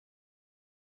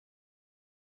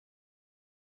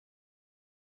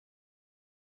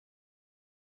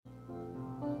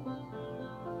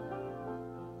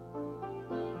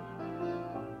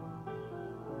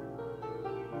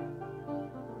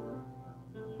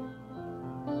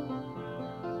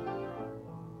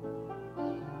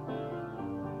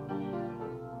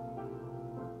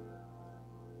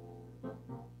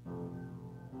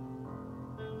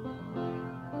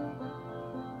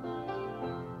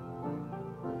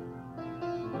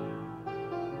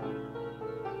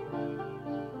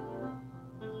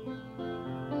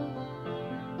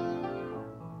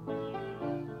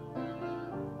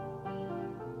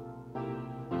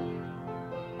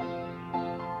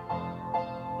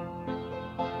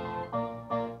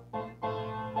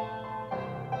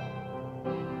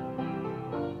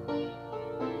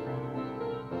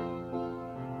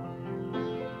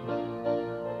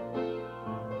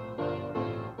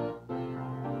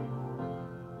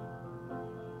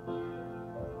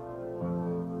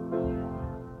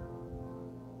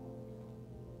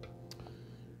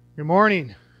Good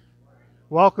morning.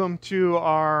 Welcome to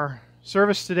our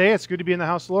service today. It's good to be in the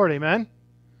house of the Lord. Amen.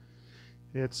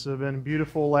 It's been a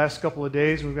beautiful last couple of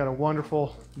days. We've got a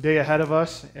wonderful day ahead of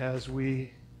us as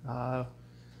we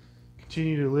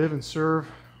continue to live and serve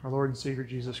our Lord and Savior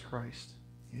Jesus Christ.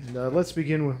 And let's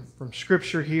begin from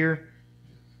Scripture here.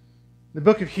 The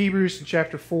book of Hebrews in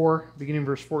chapter 4, beginning in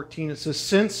verse 14, it says,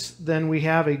 "Since then we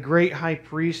have a great high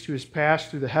priest who has passed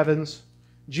through the heavens,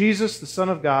 Jesus, the Son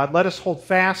of God, let us hold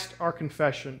fast our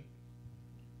confession.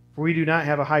 For we do not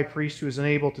have a high priest who is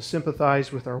unable to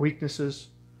sympathize with our weaknesses,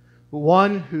 but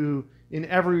one who in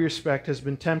every respect has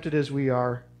been tempted as we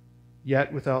are,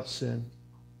 yet without sin.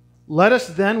 Let us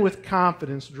then with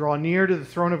confidence draw near to the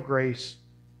throne of grace,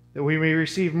 that we may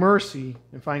receive mercy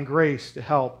and find grace to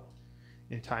help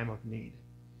in time of need."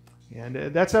 And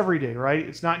that's every day, right?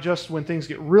 It's not just when things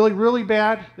get really, really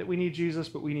bad that we need Jesus,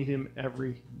 but we need Him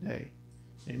every day.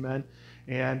 Amen.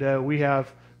 And we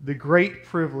have the great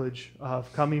privilege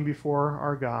of coming before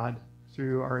our God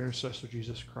through our intercessor,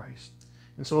 Jesus Christ.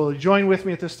 And so join with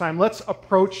me at this time. Let's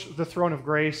approach the throne of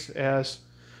grace as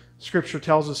Scripture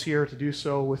tells us here to do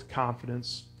so with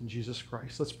confidence in Jesus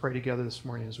Christ. Let's pray together this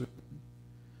morning as we...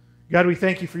 God, we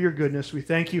thank You for Your goodness. We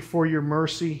thank You for Your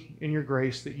mercy and Your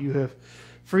grace that You have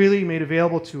freely made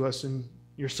available to us in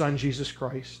Your Son, Jesus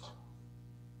Christ.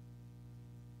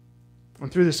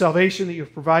 And through the salvation that You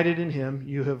have provided in Him,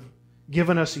 You have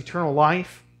given us eternal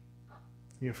life.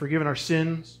 You have forgiven our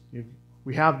sins.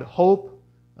 We have the hope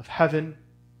of heaven.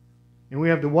 And we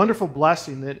have the wonderful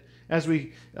blessing that as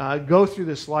we go through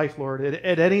this life, Lord,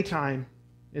 at any time,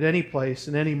 at any place,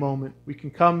 in any moment, we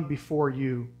can come before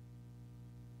You.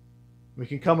 We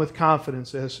can come with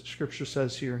confidence, as Scripture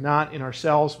says here, not in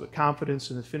ourselves, but confidence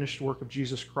in the finished work of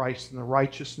Jesus Christ and the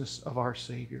righteousness of our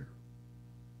Savior.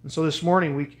 And so this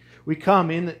morning, we come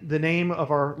in the name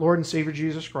of our Lord and Savior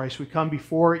Jesus Christ. We come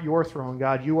before Your throne,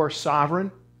 God. You are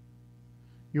sovereign.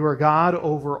 You are God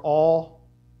over all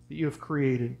that You have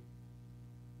created.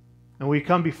 And we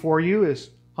come before You as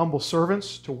humble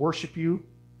servants to worship You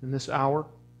in this hour,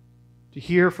 to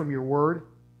hear from Your word,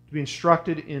 to be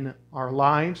instructed in our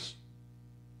lives,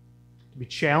 to be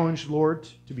challenged, Lord,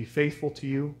 to be faithful to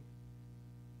You.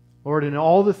 Lord, in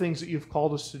all the things that You've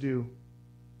called us to do,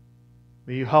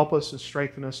 may You help us and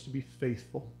strengthen us to be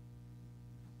faithful.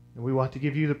 And we want to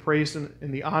give You the praise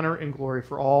and the honor and glory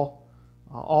for all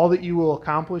that You will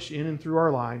accomplish in and through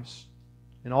our lives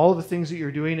and all of the things that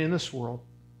You're doing in this world.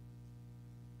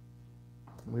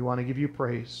 And we want to give You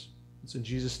praise. It's in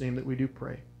Jesus' name that we do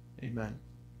pray. Amen.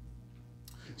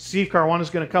 Steve Caruana is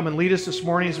going to come and lead us this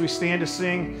morning as we stand to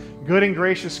sing Good and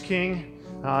Gracious King.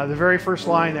 The very first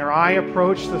line there, "I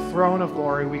approach the throne of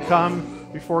glory." We come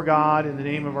before God in the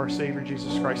name of our Savior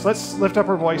Jesus Christ. Let's lift up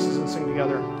our voices and sing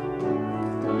together.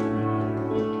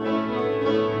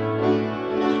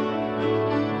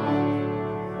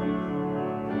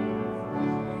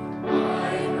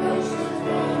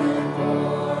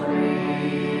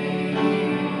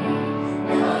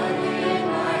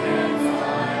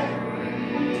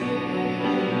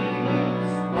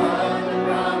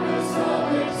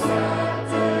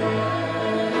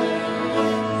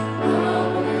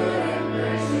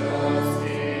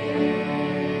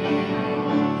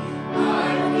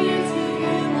 I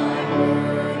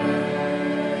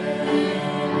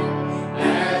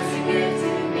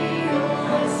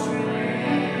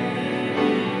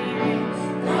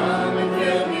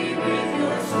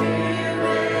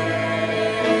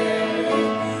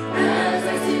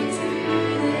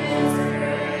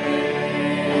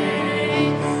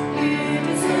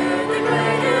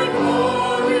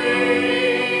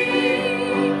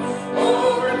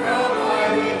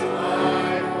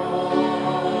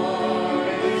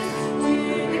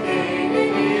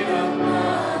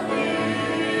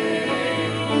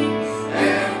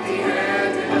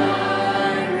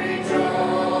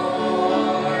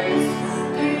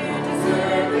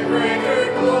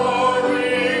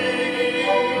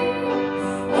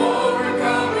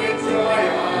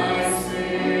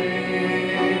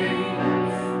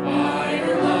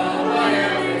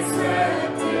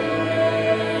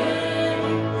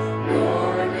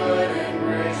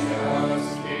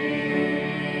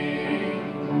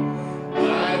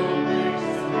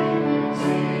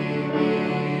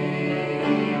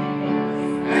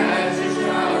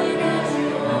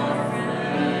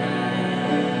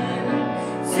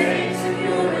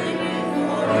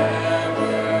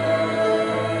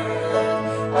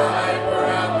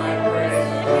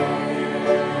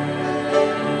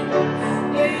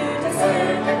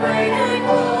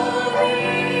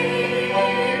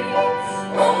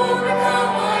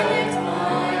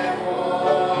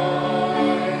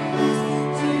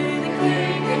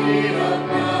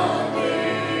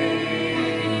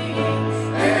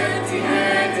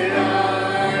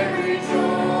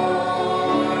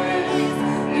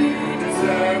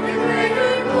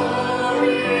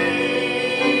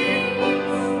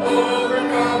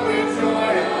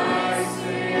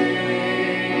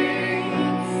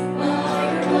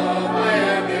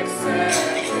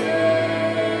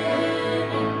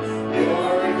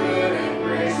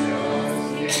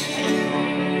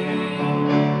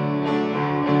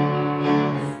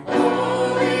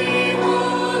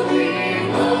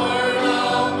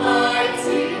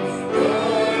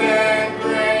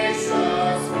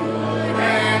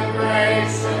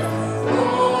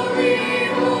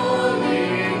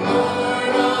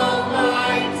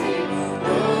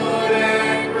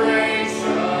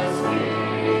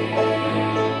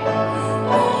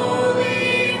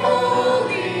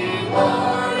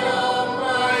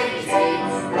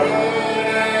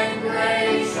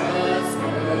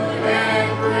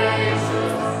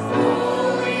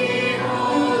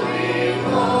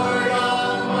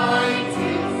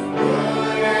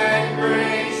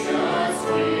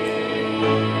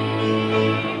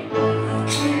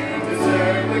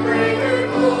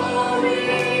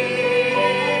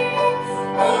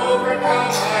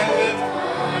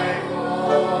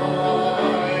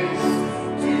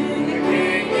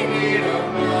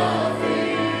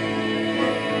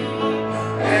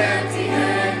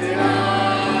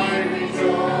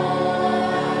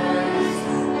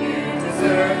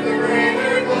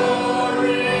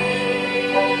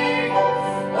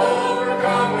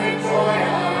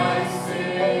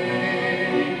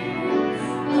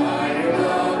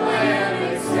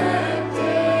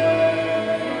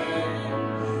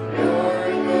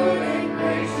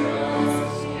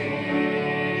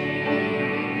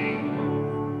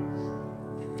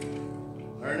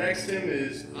next hymn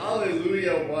is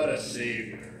Hallelujah, What a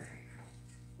Savior.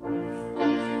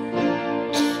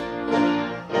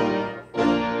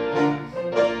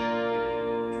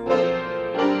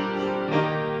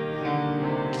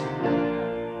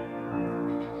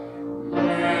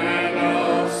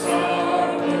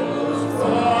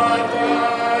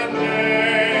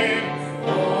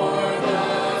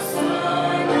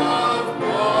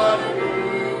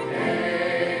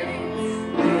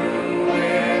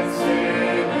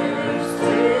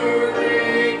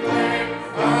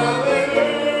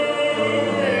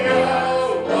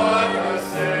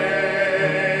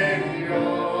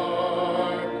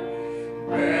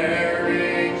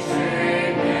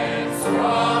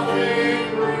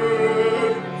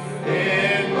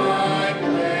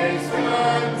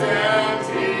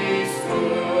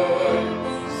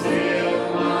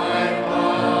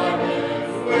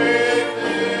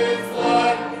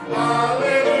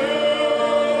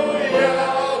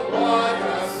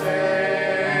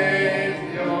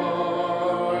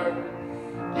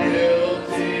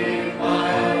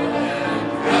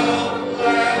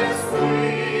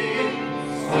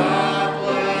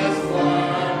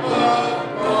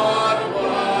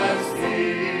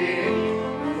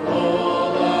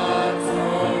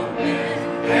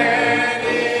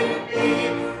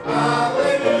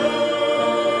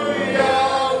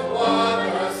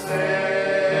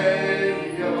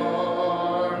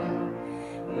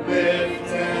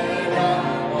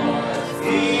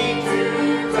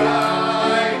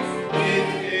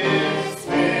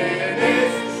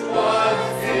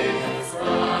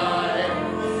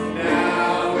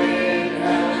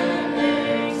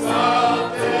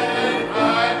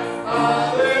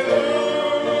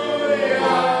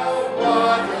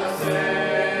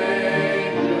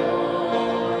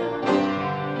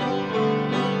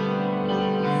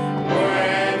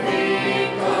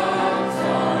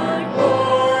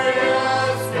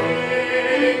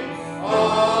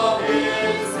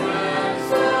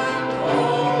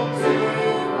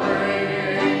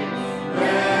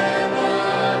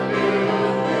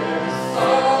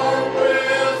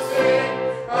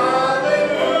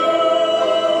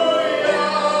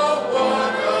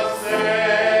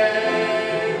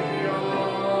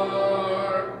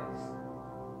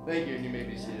 Thank you, and you may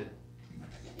be seated.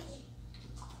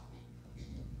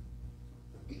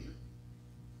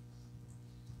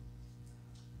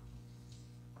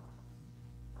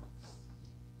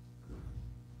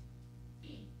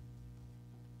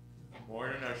 Good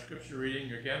morning. Our scripture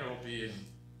reading again will be in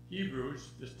Hebrews,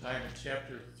 this time in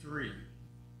chapter 3.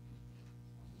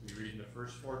 We'll be reading the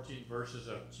first 14 verses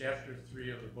of chapter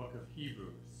 3 of the book of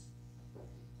Hebrews.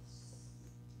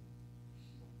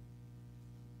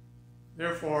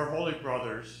 Therefore, holy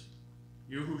brothers,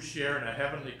 you who share in a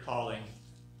heavenly calling,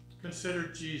 consider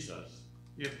Jesus,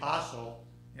 the apostle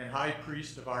and high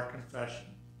priest of our confession,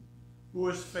 who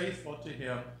was faithful to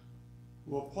him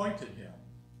who appointed him,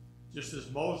 just as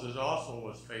Moses also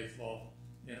was faithful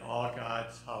in all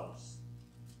God's house.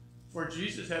 For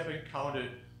Jesus had been counted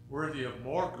worthy of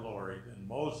more glory than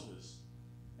Moses,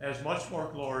 as much more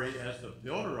glory as the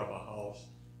builder of a house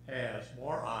has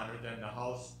more honor than the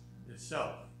house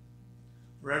itself.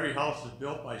 For every house is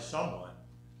built by someone,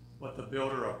 but the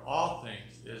builder of all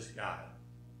things is God.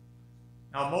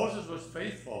 Now Moses was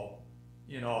faithful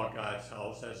in all God's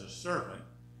house as a servant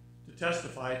to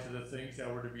testify to the things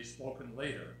that were to be spoken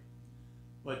later.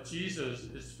 But Jesus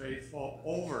is faithful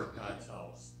over God's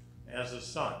house as a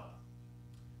son.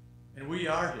 And we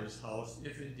are his house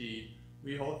if indeed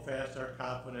we hold fast our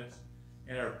confidence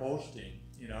and are boasting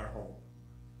in our hope.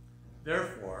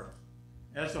 Therefore,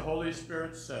 as the Holy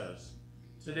Spirit says,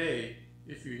 today,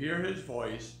 if you hear his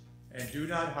voice and do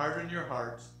not harden your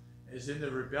hearts as in the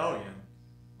rebellion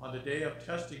on the day of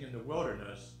testing in the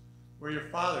wilderness, where your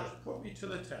fathers put me to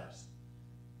the test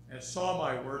and saw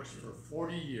my works for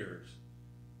 40 years,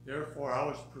 therefore I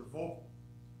was provoked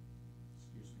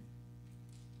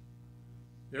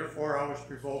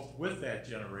with that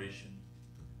generation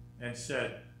and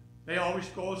said, they always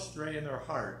go astray in their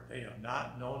heart, they have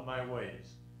not known my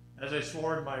ways. As I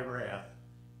swore in my wrath,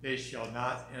 they shall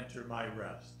not enter my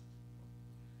rest.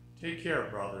 Take care,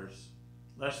 brothers,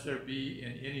 lest there be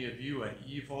in any of you an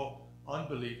evil,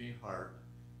 unbelieving heart,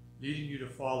 leading you to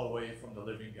fall away from the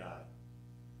living God.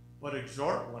 But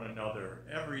exhort one another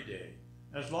every day,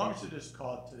 as long as it is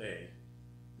called today,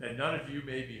 that none of you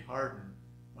may be hardened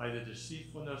by the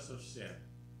deceitfulness of sin.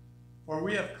 For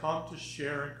we have come to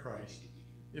share in Christ,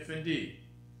 if indeed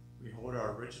we hold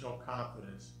our original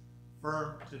confidence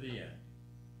firm to the end.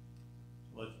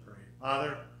 Let's pray.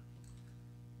 Father,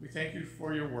 we thank you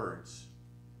for your words.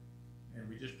 And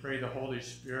we just pray the Holy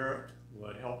Spirit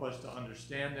would help us to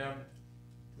understand them,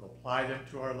 to apply them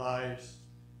to our lives.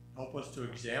 Help us to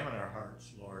examine our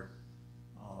hearts, Lord.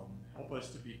 Help us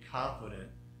to be confident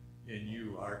in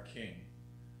you, our King.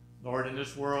 Lord, in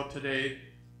this world today,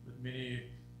 with many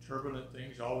turbulent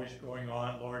things always going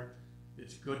on, Lord,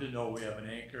 it's good to know we have an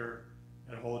anchor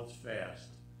that holds fast,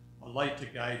 a light to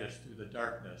guide us through the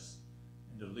darkness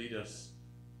and to lead us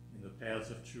in the paths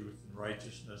of truth and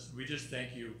righteousness. We just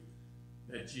thank you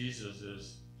that Jesus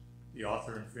is the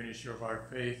author and finisher of our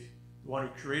faith, the one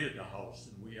who created the house,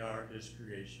 and we are his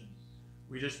creation.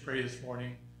 We just pray this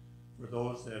morning for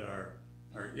those that are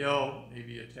ill,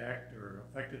 maybe attacked or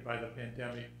affected by the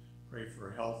pandemic. Pray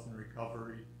for health and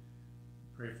recovery.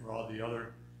 Pray for all the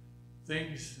other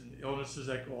things and illnesses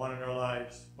that go on in our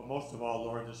lives. But most of all,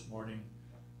 Lord, this morning,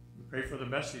 we pray for the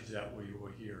message that we will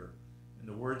hear and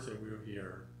the words that we will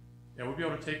hear, that we'll be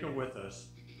able to take it with us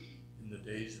in the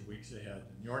days and weeks ahead.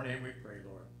 In your name we pray,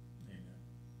 Lord.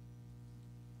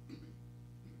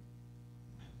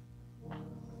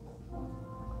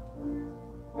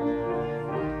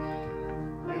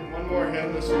 One more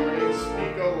hymn this morning,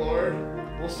 Speak, O Lord.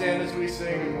 We'll stand as we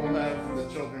sing, and we'll have the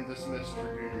children dismissed for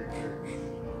junior church.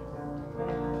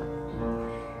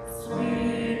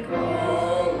 Speak, O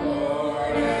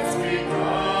Lord, as we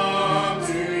come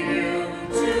to you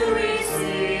to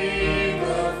receive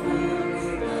the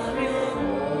food of your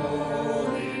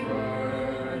holy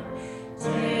word.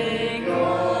 Take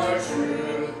your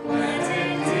truth, plant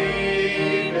it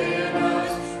deep in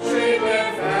us, shape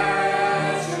and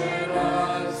fashion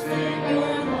us in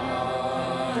your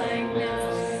likeness.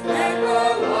 Let the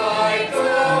light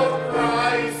of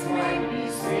Christ might be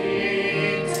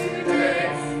seen today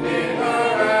in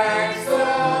our acts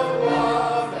of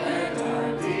love and our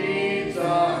deeds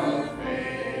of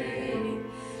faith.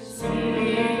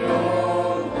 Speak, O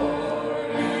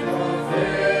Lord, and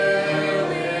fulfill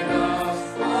in us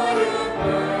all your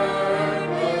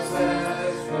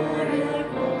purposes for your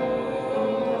glory.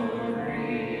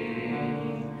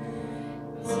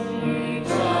 Teach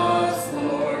us,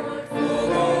 Lord,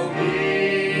 full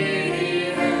obedience,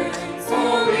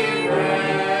 holy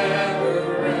reverence,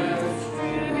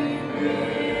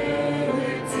 humility.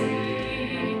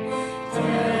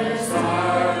 Test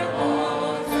our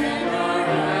thoughts and our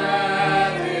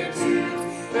attitudes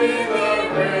in the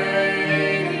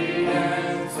radiance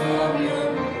of your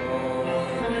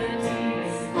purity.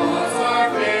 Cause our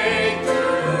faith to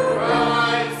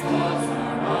rise, cause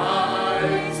our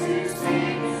eyes to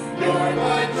see your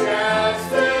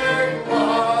majestic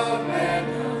love and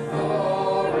authority.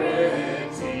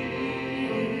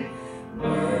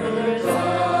 Words of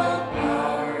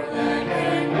power that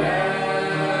can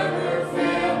never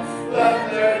fail, let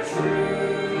their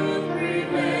truth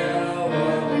prevail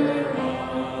over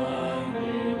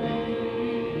unbelief.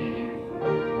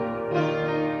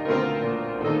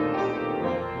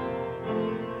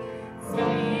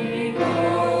 Speak, O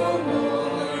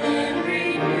Lord, and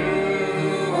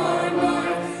renew our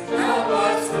minds. Help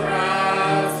us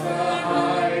grasp the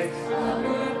heights of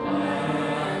your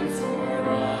plans for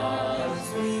us.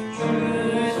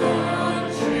 Truths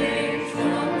unchanged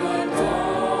from the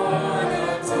dawn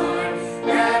of time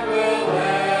that will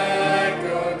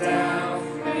echo down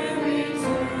through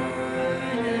eternity.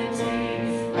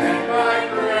 And by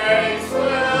grace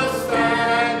will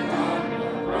stand on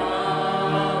your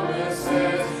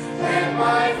promises, and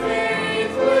by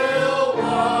faith will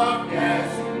walk as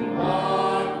you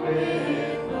walk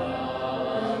with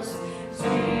us.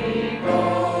 Speak, O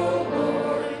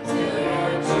Lord, till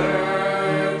your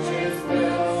church is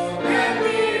built, and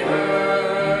the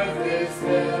earth is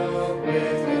filled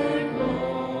with your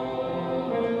glory.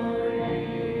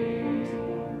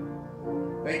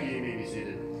 Thank you. You may be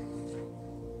seated.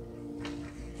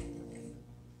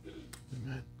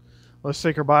 Let's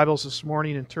take our Bibles this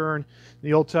morning and turn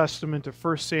the Old Testament to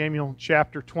 1 Samuel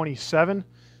chapter 27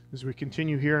 as we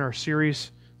continue here in our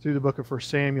series through the book of 1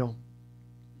 Samuel.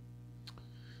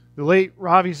 The late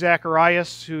Ravi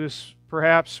Zacharias, who is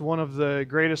perhaps one of the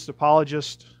greatest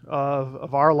apologists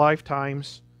of our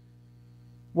lifetimes,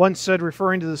 once said,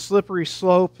 referring to the slippery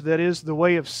slope that is the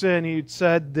way of sin, he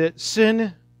said that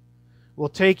sin will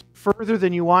take you further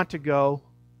than you want to go,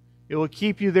 it will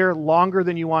keep you there longer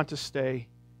than you want to stay,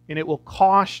 and it will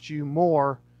cost you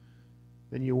more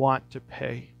than you want to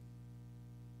pay.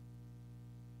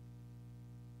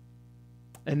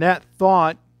 And that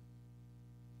thought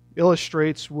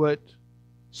illustrates what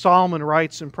Solomon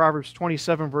writes in Proverbs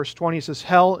 27, verse 20. It says,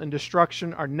 hell and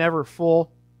destruction are never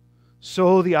full,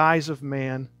 so the eyes of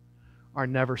man are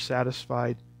never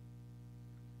satisfied.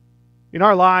 In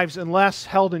our lives, unless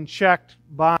held in check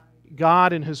by unlike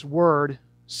God and His Word,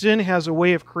 sin has a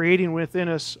way of creating within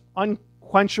us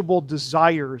unquenchable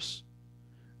desires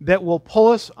that will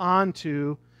pull us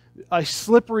onto a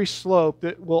slippery slope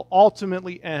that will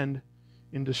ultimately end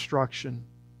in destruction.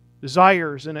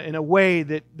 Desires in a way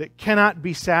that cannot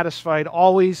be satisfied,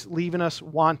 always leaving us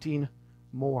wanting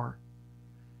more.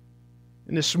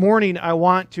 And this morning I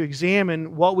want to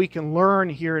examine what we can learn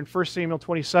here in 1 Samuel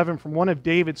 27 from one of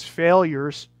David's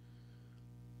failures,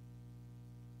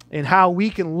 and how we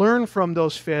can learn from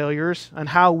those failures and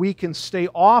how we can stay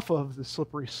off of the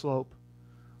slippery slope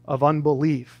of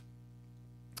unbelief.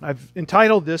 I've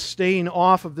entitled this, Staying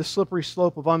Off of the Slippery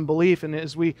Slope of Unbelief. And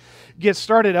as we get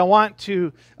started, I want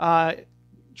to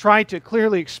try to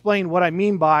clearly explain what I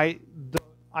mean by the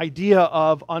idea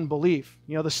of unbelief.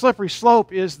 You know, the slippery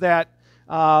slope is that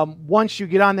once you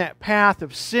get on that path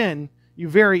of sin, you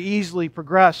very easily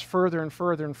progress further and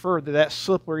further and further, that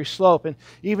slippery slope. And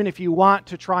even if you want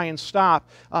to try and stop,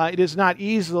 it is not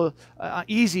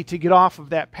easy to get off of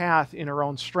that path in our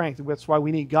own strength. That's why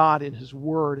we need God in His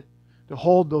Word to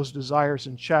hold those desires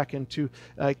in check and to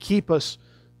keep us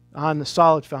on the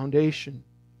solid foundation.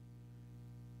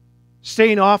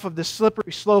 Staying off of the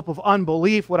slippery slope of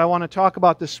unbelief, what I want to talk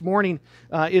about this morning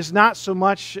is not so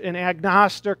much an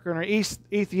agnostic or an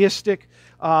atheistic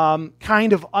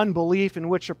kind of unbelief in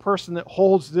which a person that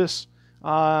holds this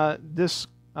type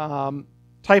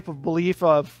of belief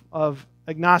of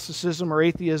agnosticism or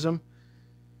atheism,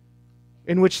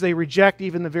 in which they reject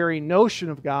even the very notion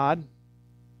of God.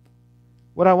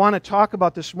 What I want to talk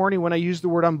about this morning when I use the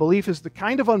word unbelief is the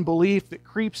kind of unbelief that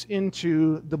creeps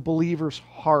into the believer's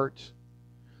heart.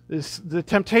 The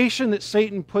temptation that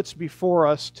Satan puts before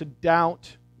us to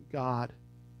doubt God,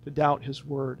 to doubt His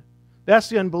Word. That's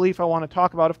the unbelief I want to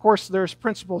talk about. Of course, there's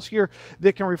principles here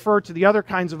that can refer to the other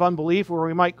kinds of unbelief, where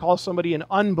we might call somebody an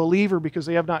unbeliever because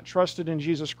they have not trusted in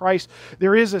Jesus Christ.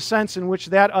 There is a sense in which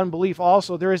that unbelief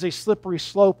also, there is a slippery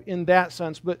slope in that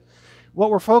sense. But what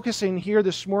we're focusing here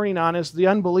this morning on is the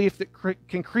unbelief that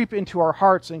can creep into our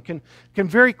hearts and can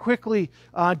very quickly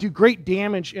do great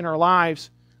damage in our lives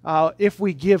if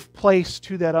we give place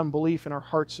to that unbelief in our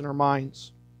hearts and our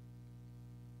minds.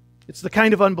 It's the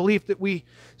kind of unbelief that we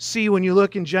see when you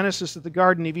look in Genesis at the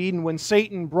Garden of Eden, when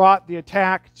Satan brought the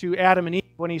attack to Adam and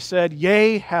Eve, when he said,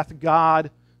 "Yea, hath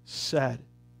God said."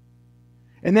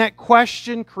 And that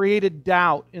question created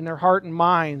doubt in their heart and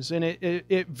minds, and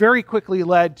it very quickly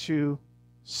led to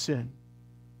sin.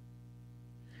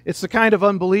 It's the kind of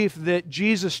unbelief that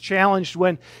Jesus challenged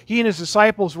when He and His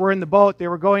disciples were in the boat. They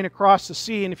were going across the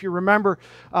sea, and if you remember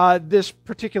this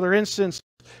particular instance,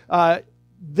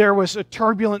 there was a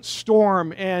turbulent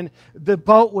storm, and the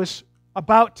boat was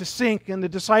about to sink, and the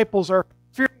disciples are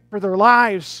fearing for their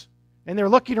lives, and they're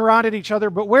looking around at each other,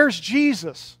 but where's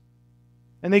Jesus?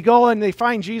 And they go and they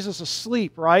find Jesus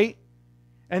asleep, right?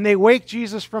 And they wake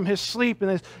Jesus from His sleep and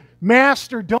they say,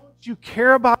 "Master, don't you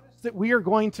care about us that we are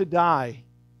going to die?"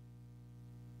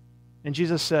 And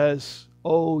Jesus says,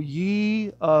 "O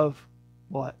ye of"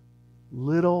 what?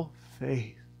 "Little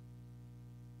faith."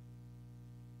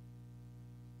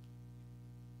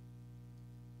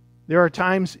 There are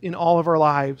times in all of our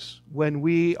lives when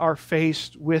we are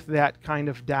faced with that kind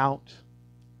of doubt,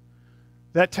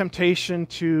 that temptation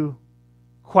to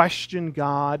question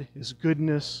God, His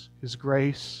goodness, His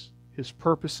grace, His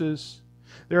purposes.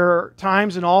 There are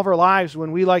times in all of our lives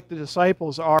when we, like the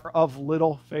disciples, are of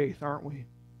little faith, aren't we?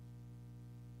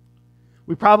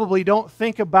 We probably don't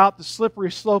think about the slippery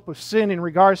slope of sin in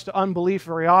regards to unbelief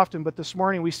very often, but this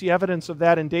morning we see evidence of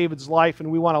that in David's life,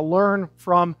 and we want to learn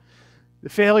from the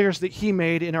failures that he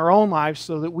made in our own lives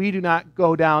so that we do not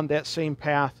go down that same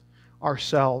path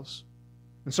ourselves.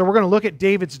 And so we're going to look at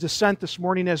David's descent this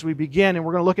morning as we begin, and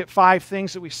we're going to look at 5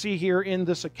 things that we see here in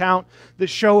this account that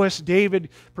show us David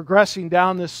progressing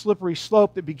down this slippery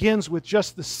slope that begins with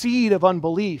just the seed of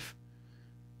unbelief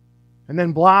and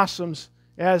then blossoms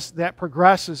as that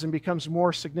progresses and becomes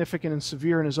more significant and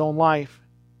severe in his own life.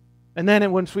 And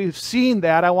then once we've seen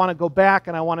that, I want to go back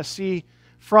and I want to see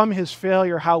from his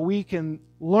failure how we can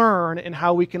learn and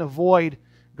how we can avoid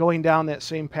going down that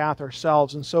same path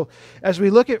ourselves. And so as we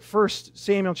look at 1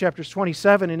 Samuel chapters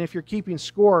 27, and if you're keeping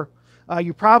score,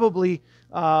 you probably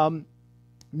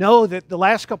know that the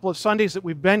last couple of Sundays that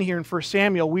we've been here in 1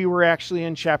 Samuel, we were actually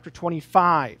in chapter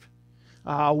 25,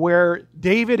 where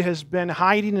David has been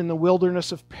hiding in the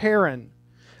wilderness of Paran,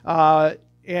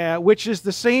 which is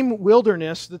the same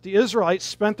wilderness that the Israelites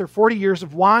spent their 40 years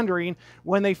of wandering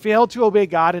when they failed to obey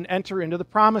God and enter into the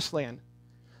Promised Land.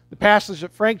 The passage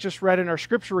that Frank just read in our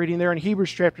scripture reading there in Hebrews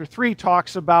chapter 3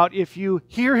 talks about, if you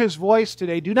hear His voice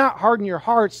today, do not harden your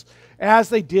hearts as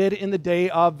they did in the day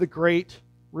of the great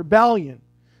rebellion.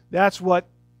 That's what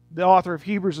the author of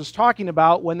Hebrews is talking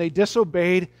about when they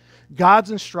disobeyed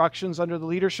God's instructions under the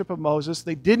leadership of Moses.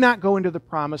 They did not go into the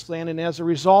promised land, and as a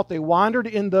result, they wandered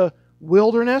in the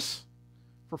wilderness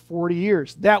for 40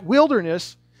 years. That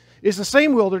wilderness is the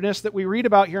same wilderness that we read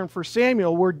about here in 1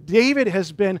 Samuel, where David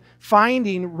has been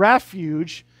finding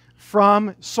refuge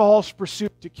from Saul's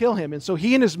pursuit to kill him. And so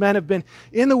he and his men have been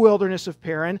in the wilderness of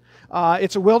Paran.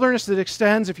 It's a wilderness that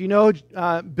extends, if you know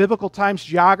biblical times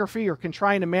geography or can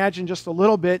try and imagine just a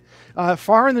little bit,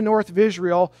 far in the north of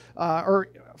Israel, or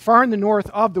far in the north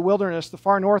of the wilderness, the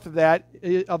far north of that,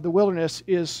 of the wilderness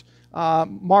is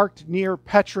marked near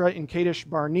Petra in Kadesh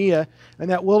Barnea,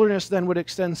 and that wilderness then would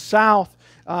extend south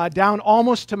down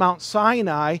almost to Mount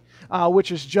Sinai,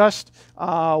 which is just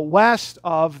west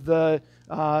of the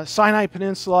Sinai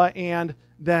Peninsula, and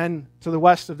then to the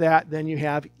west of that, then you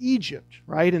have Egypt,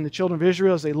 right? And the children of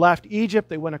Israel, as they left Egypt,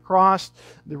 they went across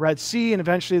the Red Sea, and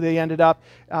eventually they ended up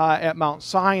at Mount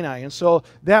Sinai. And so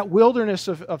that wilderness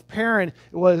of Paran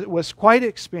was quite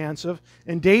expansive,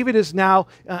 and David is now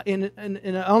in an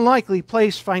unlikely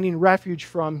place finding refuge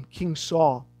from King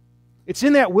Saul. It's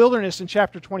in that wilderness in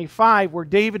chapter 25 where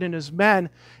David and his men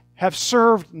have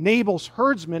served Nabal's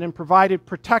herdsmen and provided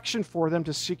protection for them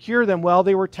to secure them while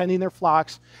they were tending their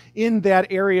flocks in that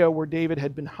area where David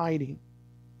had been hiding.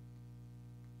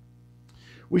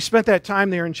 We spent that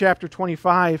time there in chapter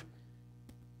 25.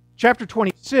 Chapter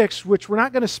 26, which we're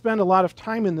not going to spend a lot of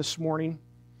time in this morning,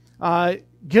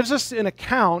 gives us an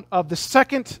account of the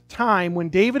second time when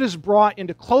David is brought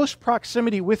into close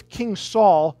proximity with King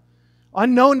Saul,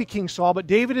 unknown to King Saul, but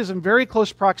David is in very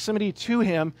close proximity to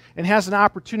him and has an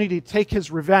opportunity to take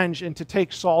his revenge and to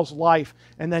take Saul's life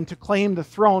and then to claim the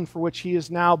throne for which he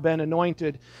has now been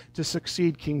anointed to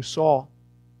succeed King Saul.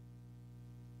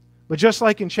 But just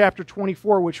like in chapter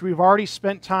 24, which we've already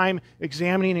spent time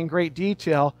examining in great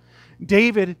detail,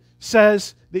 David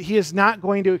says that he is not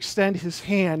going to extend his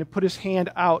hand and put his hand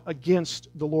out against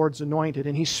the Lord's anointed.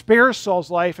 And he spares Saul's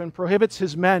life and prohibits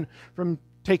his men from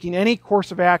taking any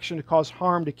course of action to cause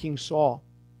harm to King Saul.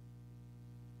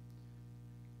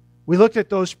 We looked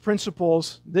at those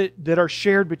principles that are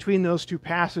shared between those two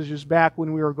passages back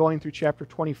when we were going through chapter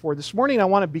 24. This morning I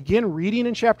want to begin reading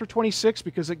in chapter 26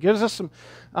 because it gives us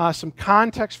some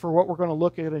context for what we're going to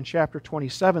look at in chapter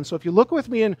 27. So if you look with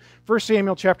me in 1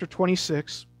 Samuel chapter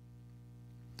 26,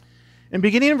 and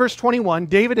beginning in verse 21,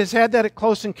 David has had that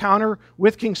close encounter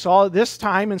with King Saul. This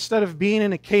time, instead of being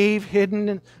in a cave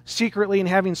hidden secretly and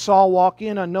having Saul walk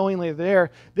in unknowingly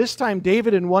there, this time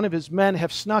David and one of his men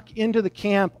have snuck into the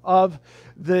camp of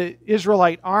the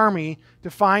Israelite army to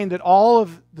find that all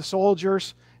of the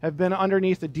soldiers have been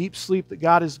underneath the deep sleep that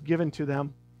God has given to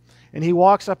them. And he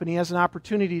walks up and he has an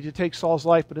opportunity to take Saul's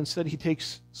life, but instead he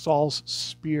takes Saul's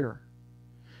spear.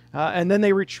 And then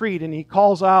they retreat, and he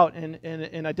calls out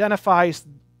and identifies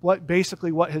what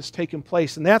has taken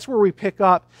place. And that's where we pick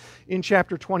up in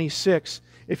chapter 26.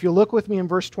 If you look with me in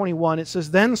verse 21, it says,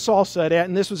 "Then Saul said,"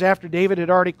 and this was after David had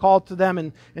already called to them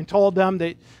and told them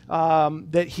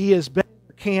that he has been in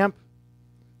the camp.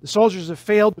 The soldiers have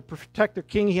failed to protect their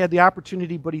king. He had the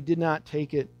opportunity, but he did not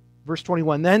take it. Verse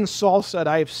 21, "Then Saul said,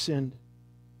 I have sinned.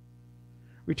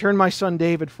 Return my son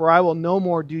David, for I will no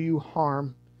more do you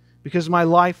harm, because my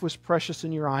life was precious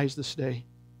in your eyes this day.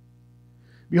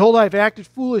 Behold, I have acted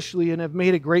foolishly and have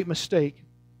made a great mistake."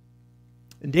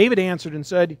 And David answered and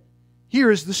said,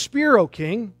 "Here is the spear, O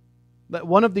king. Let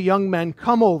one of the young men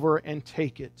come over and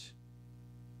take it.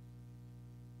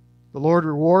 The Lord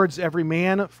rewards every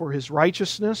man for his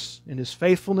righteousness and his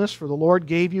faithfulness, for the Lord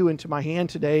gave you into my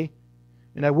hand today,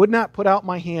 and I would not put out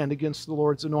my hand against the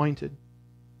Lord's anointed.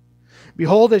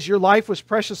 Behold, as your life was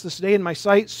precious this day in my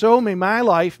sight, so may my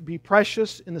life be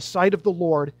precious in the sight of the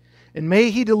Lord, and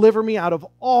may he deliver me out of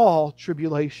all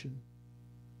tribulation."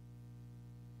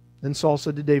 Then Saul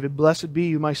said to David, "Blessed be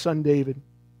you, my son David.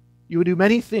 You will do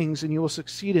many things, and you will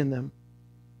succeed in them."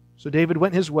 So David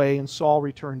went his way, and Saul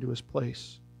returned to his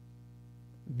place.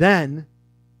 Then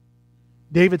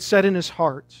David said in his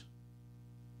heart,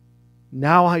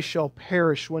 "Now I shall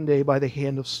perish one day by the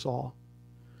hand of Saul.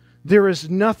 There is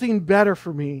nothing better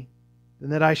for me than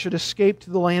that I should escape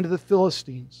to the land of the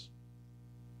Philistines.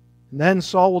 And then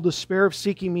Saul will despair of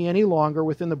seeking me any longer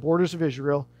within the borders of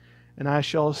Israel, and I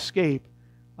shall escape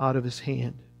out of his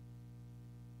hand."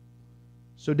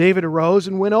 So David arose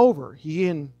and went over, he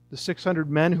and the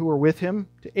 600 men who were with him,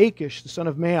 to Achish, the son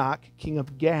of Maoch, king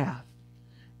of Gath.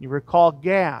 You recall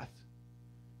Gath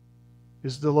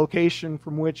is the location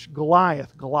from which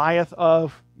Goliath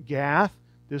of Gath,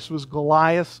 this was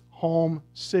Goliath's home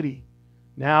city.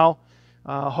 Now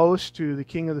host to the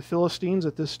king of the Philistines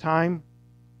at this time,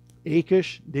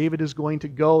 Achish. David is going to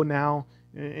go now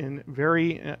in a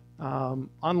very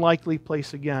unlikely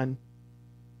place again.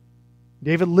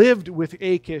 David lived with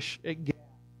Achish at Gath.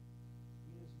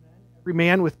 Every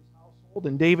man with his household,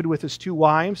 and David with his 2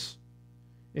 wives,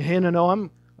 Ahinoam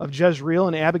of Jezreel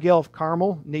and Abigail of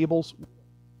Carmel, Nabal's.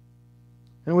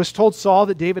 And it was told Saul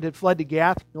that David had fled to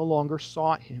Gath, he no longer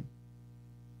sought him.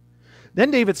 Then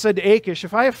David said to Achish,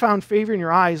 "If I have found favor in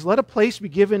your eyes, let a place be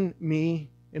given me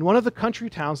in one of the country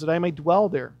towns that I may dwell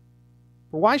there.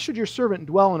 For why should your servant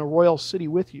dwell in a royal city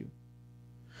with you?"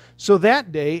 So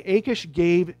that day Achish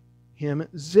gave him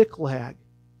Ziklag.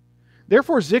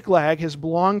 Therefore Ziklag has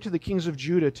belonged to the kings of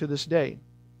Judah to this day.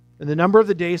 And the number of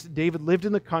the days that David lived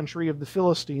in the country of the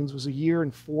Philistines was 1 year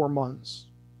and 4 months.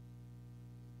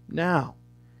 Now,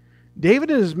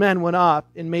 David and his men went up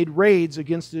and made raids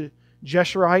against the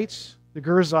Geshurites, the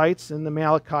Girzites, and the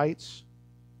Amalekites.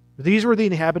 For these were the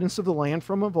inhabitants of the land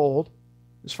from of old,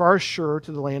 as far as Shur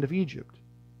to the land of Egypt.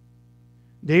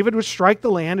 David would strike the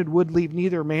land and would leave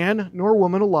neither man nor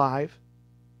woman alive,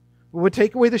 but would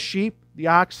take away the sheep, the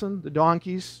oxen, the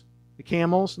donkeys, the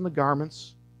camels, and the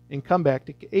garments, and come back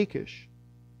to Achish.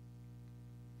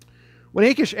 When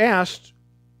Achish asked,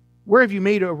 "Where have you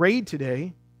made a raid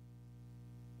today?"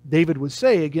 David would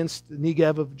say, "Against the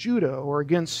Negev of Judah, or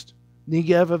against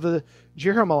Negev of the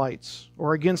Jerahmeelites,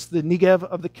 or against the Negev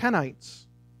of the Kenites."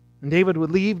 And David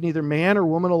would leave neither man or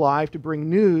woman alive to bring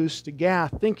news to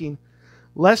Gath, thinking,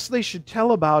 lest they should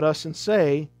tell about us and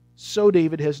say, "So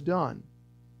David has done."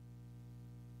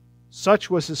 Such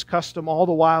was his custom all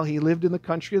the while he lived in the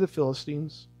country of the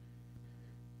Philistines.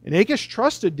 And Achish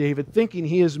trusted David, thinking,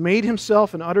 "He has made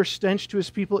himself an utter stench to his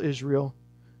people Israel.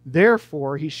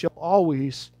 Therefore he shall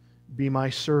always be my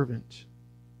servant."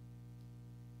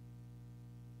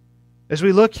 As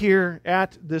we look here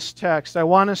at this text, I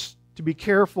want us to be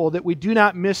careful that we do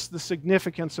not miss the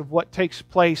significance of what takes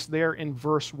place there in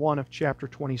verse 1 of chapter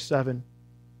 27.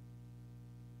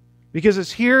 Because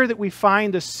it's here that we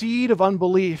find the seed of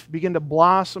unbelief begin to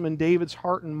blossom in David's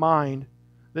heart and mind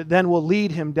that then will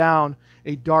lead him down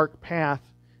a dark path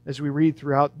as we read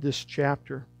throughout this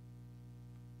chapter.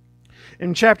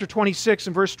 In chapter 26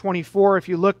 and verse 24, if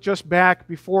you look just back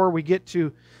before we get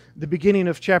to the beginning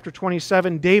of chapter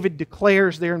 27, David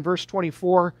declares there in verse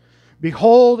 24,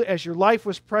 "Behold, as your life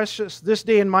was precious this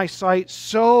day in my sight,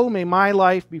 so may my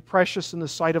life be precious in the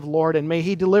sight of the Lord, and may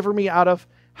He deliver me out of"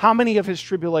 how many of His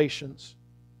tribulations?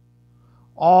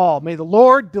 All. May the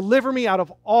Lord deliver me out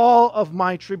of all of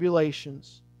my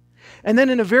tribulations. And then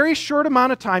in a very short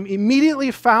amount of time,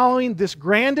 immediately following this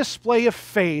grand display of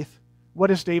faith, what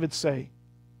does David say?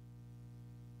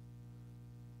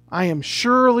 "I am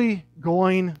surely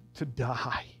going to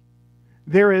die.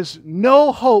 There is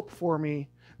no hope for me.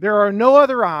 There are no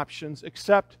other options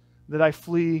except that I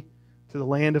flee to the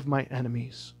land of my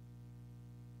enemies."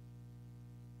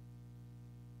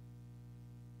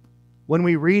 When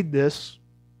we read this,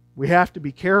 we have to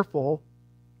be careful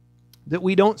that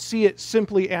we don't see it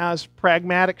simply as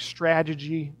pragmatic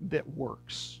strategy that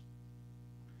works.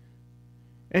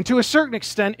 And to a certain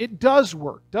extent, it does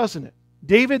work, doesn't it?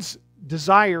 David's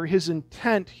desire, his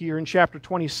intent here in chapter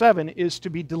 27 is to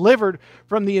be delivered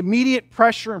from the immediate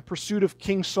pressure and pursuit of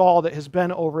King Saul that has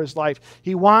been over his life.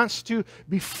 He wants to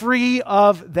be free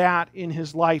of that in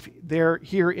his life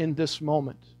here in this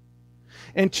moment.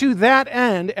 And to that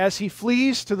end, as he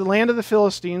flees to the land of the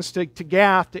Philistines, to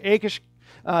Gath, to Achish,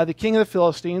 the king of the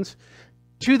Philistines,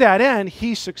 to that end,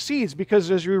 he succeeds, because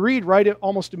as we read right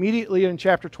almost immediately in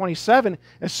chapter 27,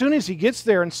 as soon as he gets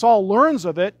there and Saul learns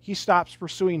of it, he stops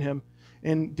pursuing him,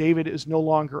 and David is no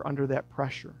longer under that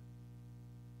pressure.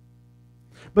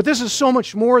 But this is so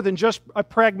much more than just a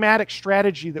pragmatic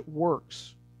strategy that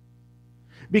works,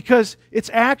 because it's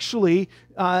actually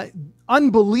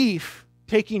unbelief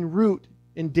taking root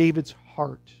in David's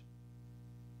heart.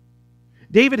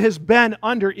 David has been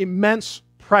under immense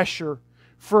pressure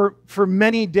for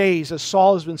many days as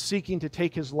Saul has been seeking to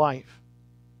take his life.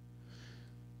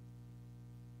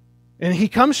 And he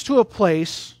comes to a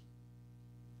place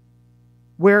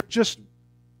where just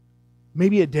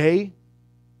maybe a day,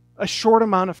 a short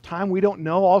amount of time, we don't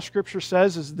know. All Scripture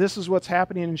says is this is what's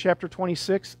happening in chapter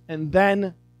 26, and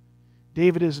then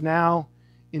David is now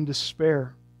in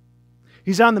despair.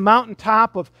 He's on the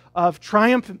mountaintop of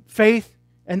triumphant faith,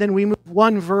 and then we move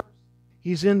one verse,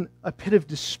 he's in a pit of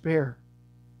despair.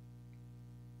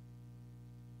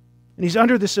 And he's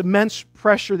under this immense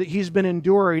pressure that he's been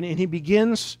enduring, and he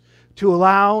begins to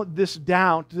allow this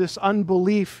doubt, this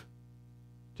unbelief,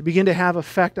 to begin to have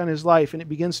effect on his life, and it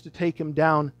begins to take him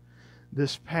down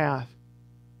this path.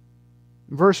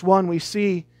 In verse 1, we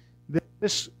see that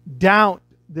this doubt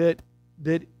that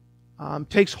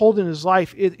takes hold in his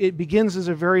life, it begins as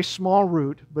a very small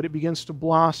root, but it begins to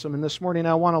blossom. And this morning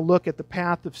I want to look at the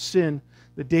path of sin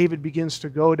that David begins to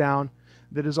go down,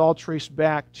 that is all traced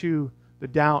back to the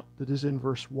doubt that is in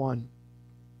verse 1.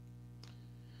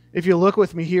 If you look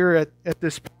with me here at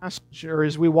this passage, or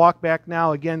as we walk back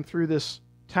now again through this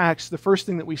text, the first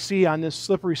thing that we see on this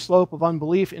slippery slope of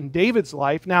unbelief in David's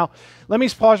life. Now, let me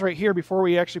pause right here before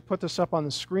we actually put this up on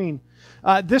the screen.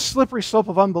 This slippery slope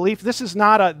of unbelief, this is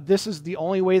the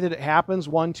only way that it happens,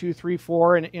 1, 2, 3,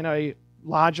 4, in a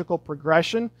logical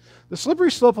progression. The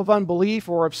slippery slope of unbelief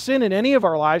or of sin in any of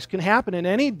our lives can happen in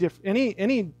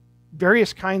any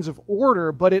various kinds of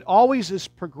order, but it always is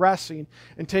progressing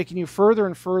and taking you further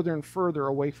and further and further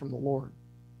away from the Lord.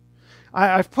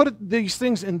 I've put these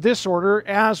things in this order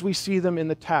as we see them in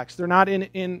the text. They're not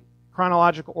in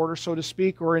chronological order, so to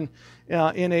speak, or in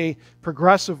a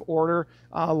progressive order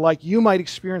like you might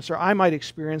experience or I might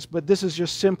experience, but this is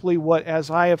just simply what,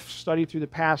 as I have studied through the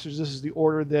passage, this is the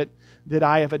order that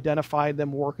I have identified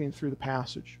them working through the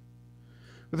passage.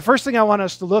 But the first thing I want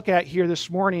us to look at here this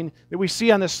morning that we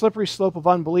see on this slippery slope of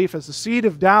unbelief as the seed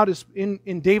of doubt is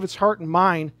in David's heart and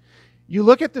mind. You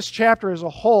look at this chapter as a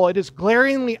whole, it is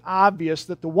glaringly obvious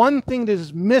that the one thing that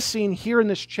is missing here in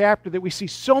this chapter that we see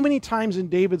so many times in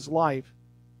David's life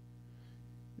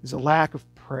is a lack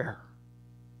of prayer,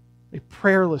 a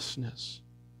prayerlessness.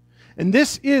 And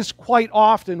this is quite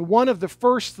often one of the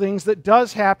first things that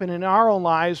does happen in our own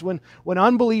lives when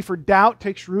unbelief or doubt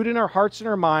takes root in our hearts and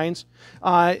our minds.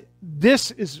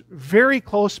 This is very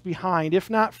close behind, if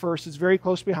not first, it's very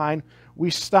close behind. We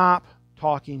stop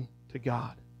talking to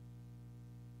God.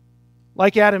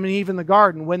 Like Adam and Eve in the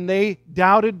garden, when they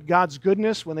doubted God's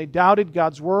goodness, when they doubted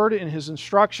God's word and His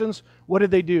instructions, what did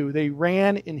they do? They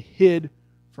ran and hid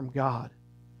from God.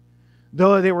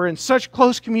 Though they were in such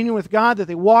close communion with God that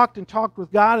they walked and talked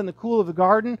with God in the cool of the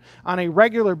garden on a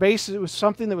regular basis, it was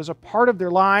something that was a part of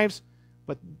their lives,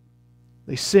 but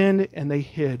they sinned and they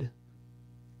hid.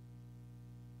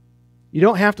 You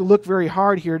don't have to look very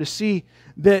hard here to see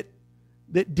that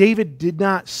David did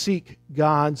not seek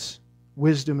God's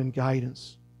wisdom and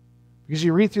guidance. Because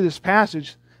you read through this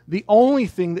passage, the only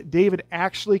thing that David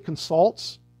actually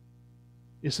consults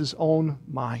is his own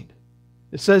mind.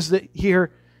 It says that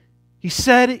here, he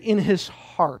said in his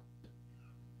heart.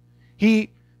 He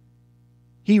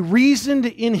reasoned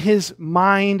in his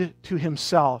mind to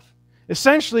himself.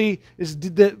 Essentially,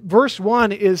 verse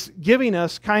 1 is giving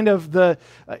us kind of the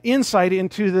insight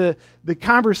into the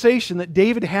conversation that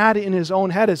David had in his own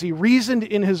head as he reasoned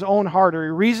in his own heart, or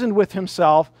he reasoned with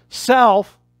himself.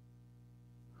 Self,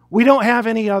 we don't have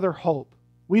any other hope.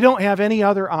 We don't have any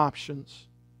other options.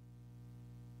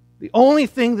 The only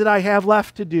thing that I have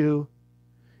left to do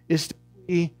is to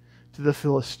flee to the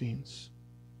Philistines.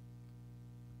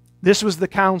 This was the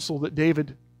counsel that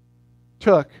David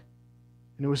took.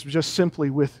 And it was just simply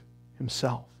with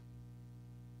himself.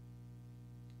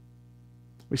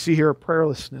 We see here a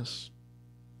prayerlessness.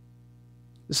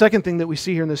 The second thing that we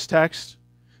see here in this text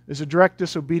is a direct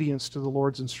disobedience to the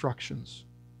Lord's instructions.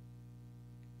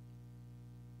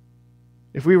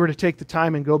 If we were to take the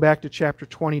time and go back to chapter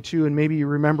 22, and maybe you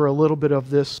remember a little bit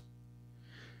of this,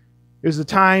 it was the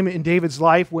time in David's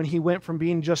life when he went from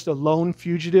being just a lone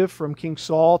fugitive from King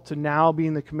Saul to now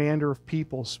being the commander of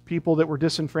peoples. People that were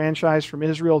disenfranchised from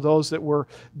Israel, those that were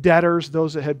debtors,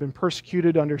 those that had been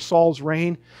persecuted under Saul's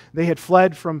reign. They had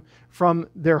fled from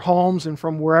their homes and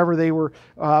from wherever they were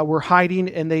hiding,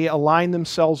 and they aligned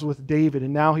themselves with David.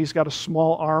 And now he's got a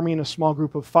small army and a small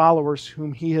group of followers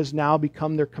whom he has now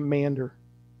become their commander.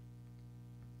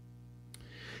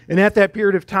 And at that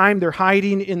period of time, they're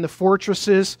hiding in the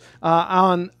fortresses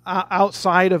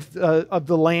outside of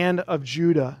the land of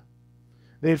Judah.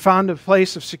 They had found a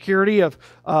place of security, of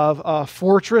a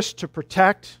fortress to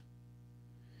protect.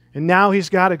 And now he's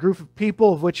got a group of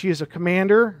people of which he is a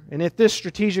commander. And at this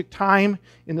strategic time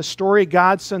in the story,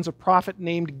 God sends a prophet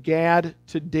named Gad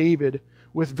to David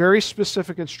with very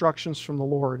specific instructions from the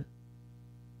Lord.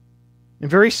 And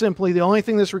very simply, the only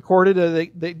thing that's recorded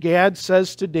that Gad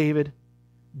says to David,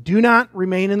 do not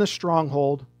remain in the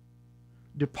stronghold.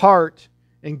 Depart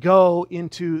and go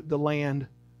into the land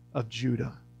of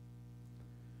Judah.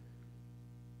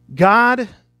 God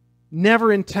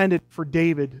never intended for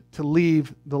David to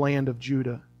leave the land of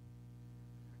Judah.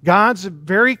 God's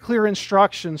very clear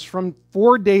instructions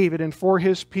for David and for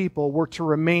his people were to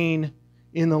remain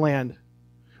in the land.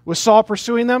 Was Saul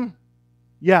pursuing them?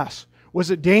 Yes.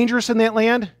 Was it dangerous in that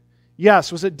land?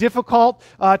 Yes. Was it difficult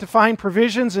to find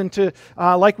provisions and to,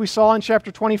 like we saw in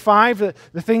chapter 25,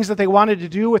 the things that they wanted to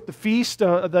do with the feast,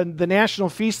 the national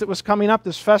feast that was coming up,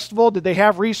 this festival? Did they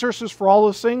have resources for all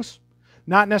those things?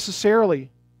 Not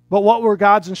necessarily. But what were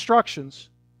God's instructions?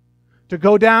 To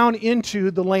go down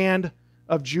into the land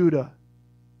of Judah.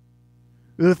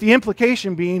 With the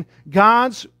implication being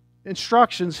God's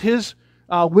instructions, His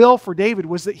will for David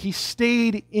was that he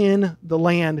stayed in the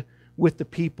land with the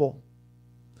people.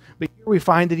 But here we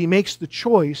find that he makes the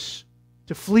choice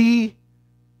to flee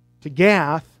to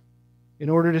Gath in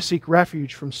order to seek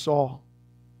refuge from Saul.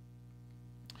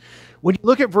 When you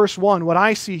look at verse 1, what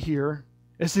I see here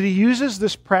is that he uses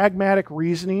this pragmatic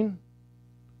reasoning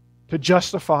to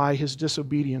justify his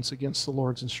disobedience against the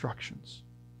Lord's instructions.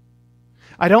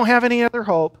 I don't have any other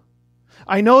hope.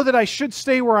 I know that I should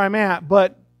stay where I'm at,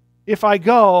 but if I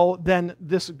go, then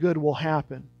this good will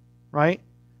happen, right?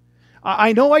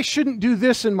 I know I shouldn't do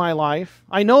this in my life.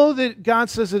 I know that God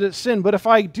says that it's sin, but if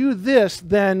I do this,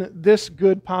 then this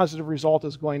good, positive result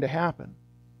is going to happen.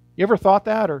 You ever thought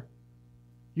that or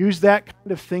use that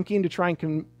kind of thinking to try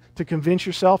and to convince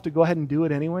yourself to go ahead and do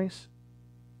it anyways?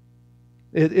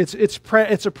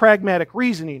 It's a pragmatic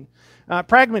reasoning.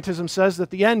 Pragmatism says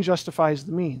that the end justifies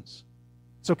the means.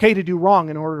 It's okay to do wrong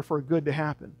in order for a good to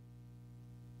happen.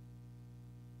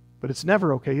 But it's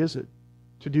never okay, is it,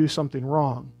 to do something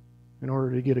wrong in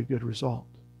order to get a good result?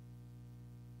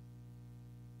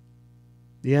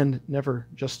 The end never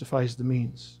justifies the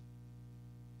means.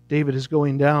 David is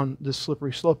going down this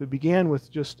slippery slope. It began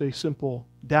with just a simple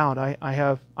doubt.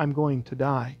 I'm going to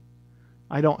die.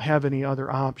 I don't have any other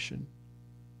option.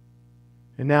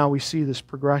 And now we see this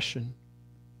progression.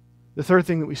 The third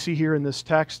thing that we see here in this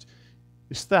text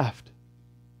is theft.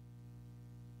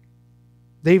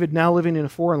 David, now living in a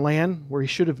foreign land where he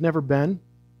should have never been,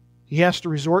 he has to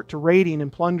resort to raiding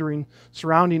and plundering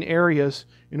surrounding areas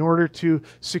in order to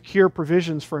secure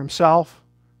provisions for himself,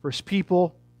 for his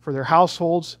people, for their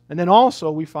households, and then also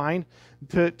we find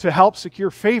to help secure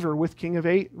favor with King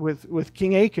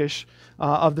Achish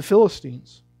of the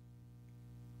Philistines.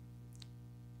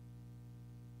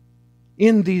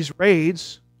 In these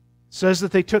raids, it says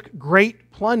that they took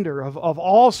great plunder of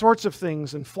all sorts of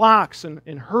things, and flocks and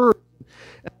herds,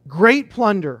 great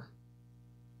plunder.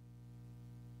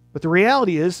 But the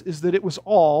reality is that it was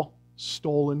all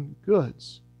stolen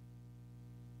goods.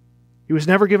 He was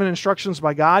never given instructions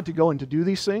by God to go and to do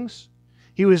these things.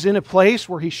 He was in a place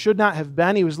where he should not have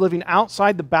been. He was living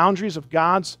outside the boundaries of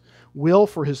God's will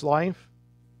for his life.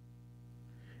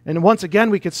 And once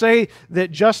again, we could say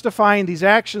that justifying these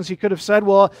actions, he could have said,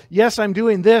 well, yes, I'm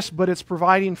doing this, but it's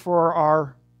providing for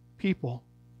our people.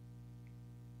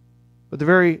 But the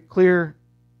very clear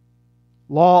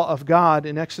law of God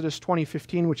in Exodus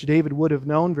 20:15, which David would have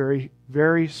known very,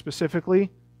 very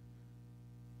specifically,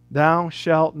 thou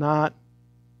shalt not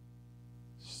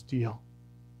steal.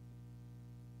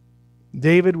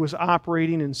 David was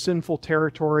operating in sinful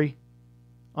territory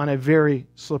on a very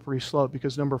slippery slope,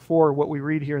 because number 4, what we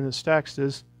read here in this text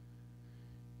is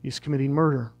he's committing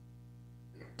murder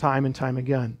time and time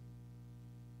again.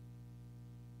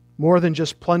 More than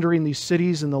just plundering these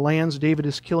cities and the lands, David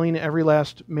is killing every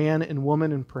last man and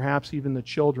woman and perhaps even the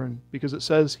children, because it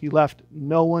says he left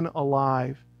no one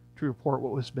alive to report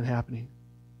what has been happening.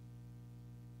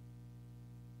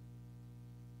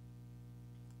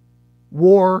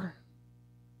 War,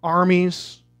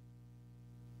 armies,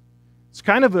 it's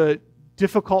kind of a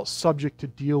difficult subject to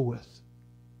deal with.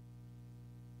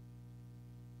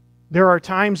 There are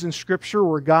times in Scripture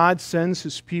where God sends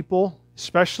His people,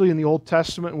 especially in the Old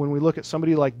Testament, when we look at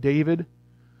somebody like David,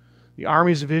 the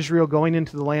armies of Israel going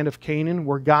into the land of Canaan,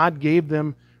 where God gave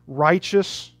them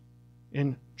righteous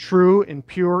and true and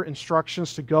pure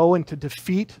instructions to go and to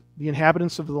defeat the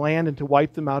inhabitants of the land and to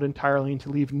wipe them out entirely and to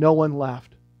leave no one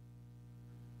left.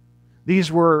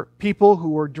 These were people who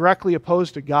were directly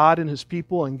opposed to God and His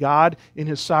people, and God, in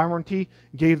His sovereignty,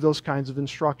 gave those kinds of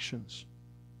instructions.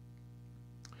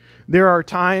 There are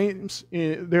times,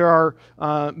 there are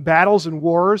battles and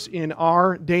wars in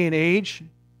our day and age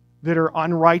that are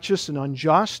unrighteous and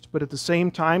unjust, but at the same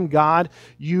time, God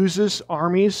uses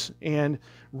armies and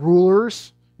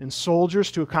rulers and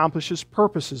soldiers to accomplish His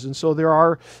purposes. And so there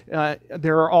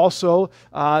are also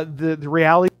the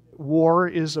reality that war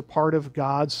is a part of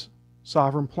God's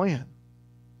sovereign plan.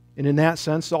 And in that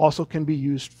sense, it also can be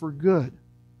used for good.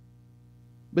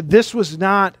 But this was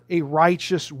not a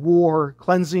righteous war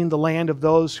cleansing the land of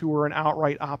those who were in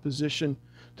outright opposition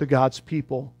to God's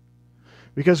people.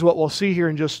 Because what we'll see here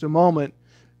in just a moment,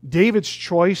 David's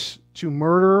choice to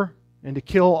murder and to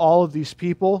kill all of these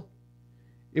people,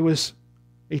 it was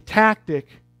a tactic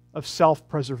of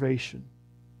self-preservation,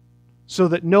 so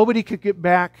that nobody could get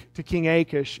back to King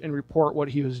Achish and report what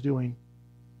he was doing.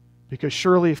 Because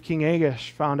surely if King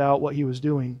Achish found out what he was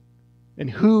doing and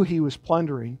who he was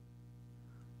plundering,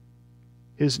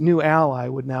 his new ally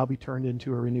would now be turned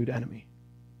into a renewed enemy.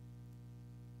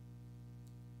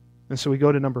 And so we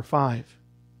go to number 5.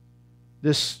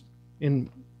 This, in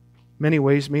many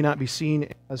ways, may not be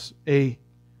seen as a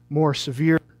more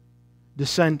severe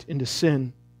descent into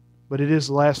sin, but it is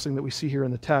the last thing that we see here in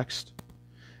the text,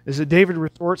 is that David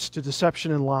resorts to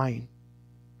deception and lying.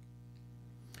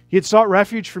 He had sought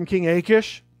refuge from King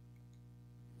Achish.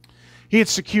 He had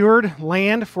secured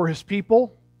land for his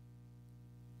people.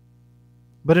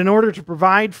 But in order to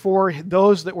provide for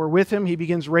those that were with him, he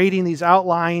begins raiding these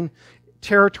outlying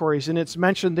territories. And it's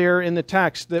mentioned there in the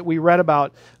text that we read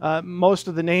about. Most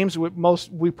of the names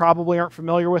we probably aren't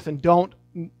familiar with and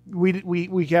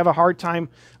we have a hard time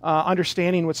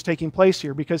understanding what's taking place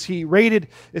here, because he raided,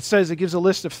 it says, it gives a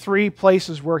list of 3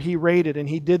 places where he raided, and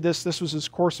he did this. This was his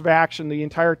course of action the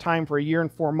entire time for a year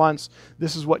and 4 months.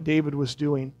 This is what David was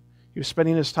doing. He was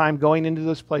spending his time going into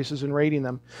those places and raiding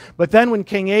them. But then when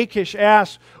King Achish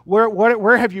asked,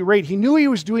 where have you raided? He knew he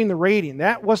was doing the raiding.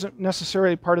 That wasn't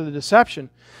necessarily part of the deception.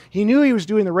 He knew he was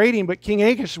doing the raiding, but King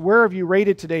Achish, where have you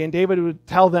raided today? And David would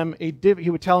tell him a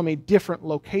different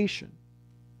location.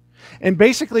 And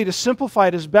basically, to simplify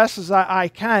it as best as I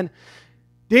can,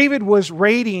 David was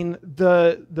raiding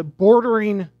the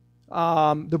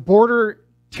border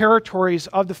territories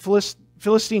of the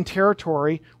Philistine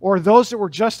territory, or those that were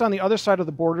just on the other side of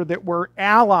the border that were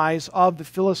allies of the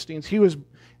Philistines.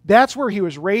 That's where he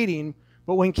was raiding.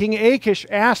 But when King Achish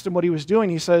asked him what he was doing,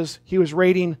 he says he was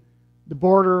raiding the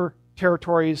border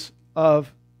territories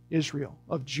of Israel,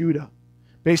 of Judah.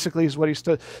 Basically is what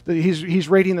he's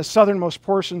raiding the southernmost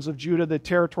portions of Judah, the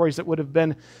territories that would have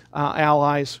been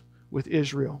allies with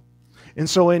Israel. And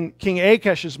so in King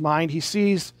Achish's mind, he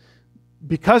sees,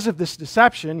 because of this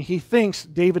deception, he thinks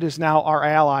David is now our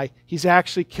ally. He's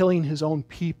actually killing his own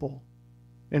people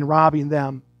and robbing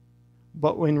them,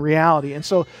 but in reality. And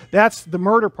so that's the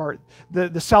murder part,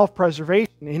 the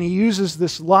self-preservation. And he uses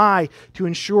this lie to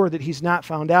ensure that he's not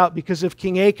found out, because if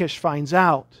King Achish finds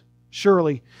out,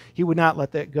 surely he would not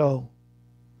let that go.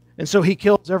 And so he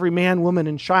kills every man, woman,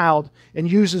 and child and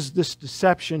uses this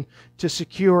deception to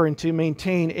secure and to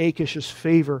maintain Achish's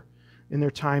favor in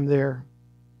their time there.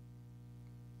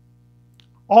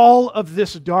 All of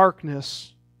this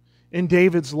darkness in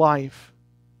David's life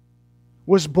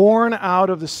was born out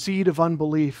of the seed of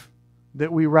unbelief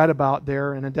that we read about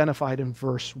there and identified in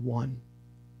verse 1.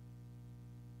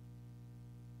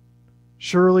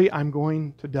 Surely I'm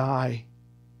going to die,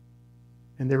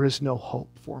 and there is no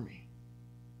hope for me.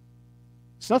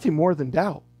 It's nothing more than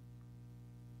doubt.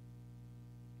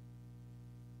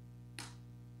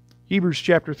 Hebrews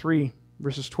chapter 3,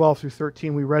 verses 12 through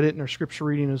 13, we read it in our scripture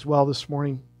reading as well this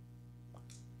morning.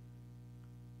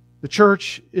 The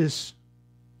church is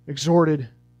exhorted,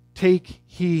 "Take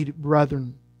heed,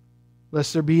 brethren,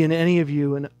 lest there be in any of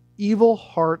you an evil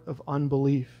heart of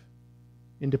unbelief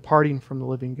in departing from the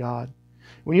living God."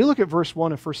 When you look at verse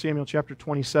 1 of 1 Samuel chapter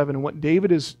 27, and what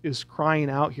David is crying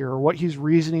out here, or what he's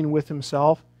reasoning with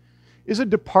himself, is a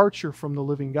departure from the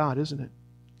living God, isn't it?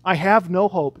 I have no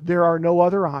hope. There are no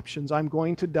other options. I'm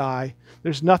going to die.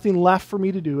 There's nothing left for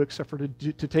me to do except for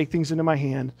to take things into my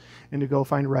hand and to go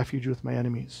find refuge with my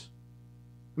enemies.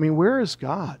 I mean, where is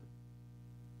God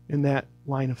in that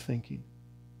line of thinking?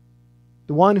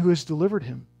 The one who has delivered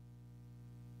him.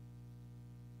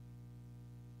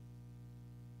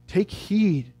 Take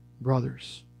heed,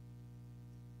 brothers,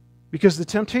 because the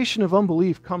temptation of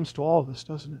unbelief comes to all of us,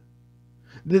 doesn't it?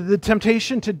 The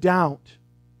temptation to doubt.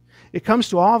 It comes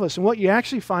to all of us. And what you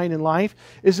actually find in life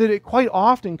is that it quite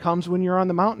often comes when you're on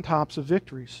the mountaintops of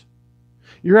victories.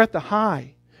 You're at the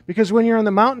high. Because when you're on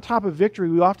the mountaintop of victory,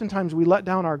 oftentimes we let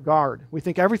down our guard. We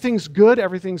think everything's good,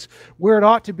 everything's where it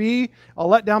ought to be. I'll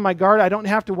let down my guard. I don't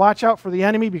have to watch out for the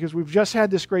enemy because we've just had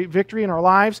this great victory in our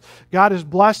lives. God has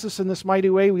blessed us in this mighty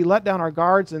way. We let down our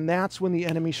guards, and that's when the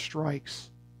enemy strikes.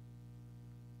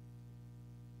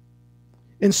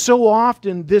 And so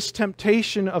often, this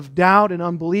temptation of doubt and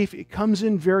unbelief, it comes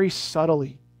in very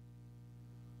subtly.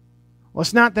 Well,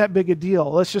 it's not that big a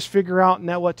deal. Let's just figure out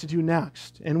now what to do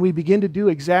next. And we begin to do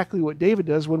exactly what David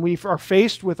does. When we are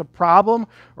faced with a problem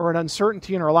or an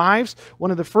uncertainty in our lives,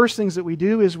 one of the first things that we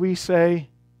do is we say,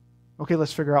 okay,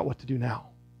 let's figure out what to do now.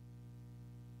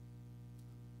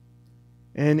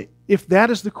 And if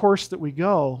that is the course that we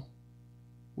go,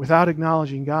 without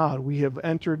acknowledging God, we have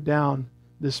entered down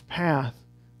this path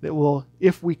that will,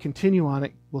 if we continue on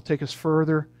it, will take us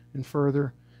further and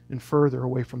further and further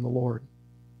away from the Lord.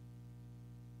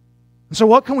 And so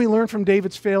what can we learn from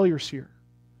David's failures here?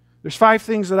 There's 5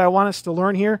 things that I want us to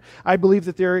learn here. I believe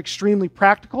that they're extremely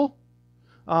practical.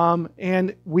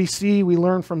 And we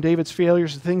learn from David's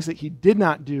failures the things that he did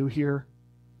not do here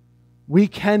we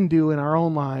can do in our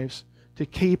own lives to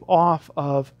keep off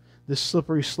of this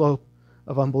slippery slope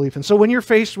of unbelief. And so when you're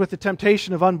faced with the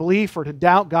temptation of unbelief, or to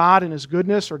doubt God and His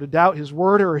goodness, or to doubt His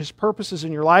Word or His purposes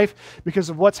in your life because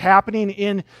of what's happening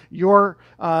in your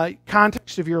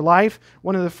context of your life,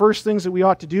 one of the first things that we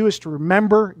ought to do is to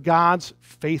remember God's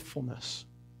faithfulness.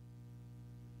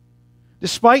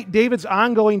 Despite David's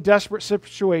ongoing desperate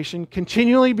situation,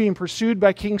 continually being pursued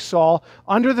by King Saul,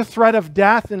 under the threat of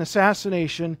death and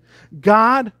assassination,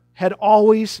 God had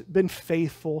always been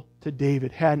faithful to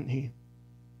David, hadn't He?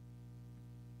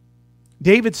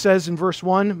 David says in verse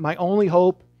 1, "My only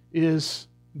hope is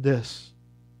this."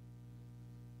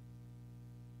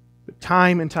 But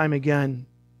time and time again,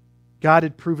 God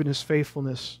had proven His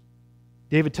faithfulness.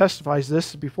 David testifies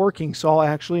this before King Saul,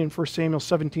 actually. In 1 Samuel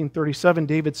 17:37,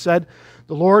 David said,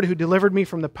 "The Lord who delivered me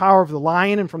from the power of the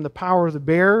lion and from the power of the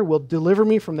bear will deliver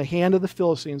me from the hand of the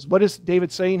Philistines." What is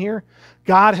David saying here?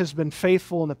 God has been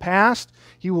faithful in the past.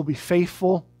 He will be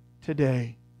faithful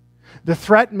today. The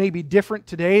threat may be different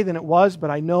today than it was,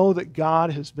 but I know that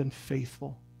God has been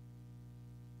faithful.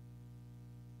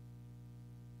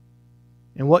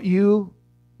 And what you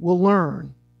will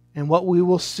learn and what we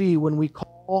will see when we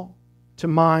call to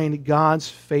mind God's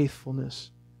faithfulness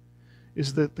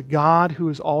is that the God who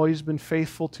has always been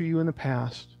faithful to you in the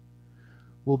past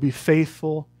will be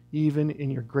faithful even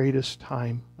in your greatest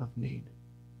time of need.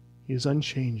 He is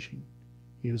unchanging.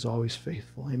 He is always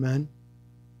faithful. Amen?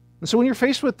 And so when you're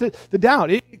faced with the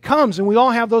doubt, it comes, and we all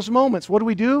have those moments. What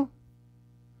do?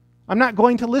 I'm not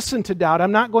going to listen to doubt.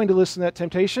 I'm not going to listen to that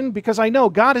temptation because I know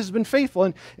God has been faithful.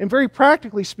 And very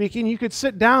practically speaking, you could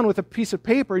sit down with a piece of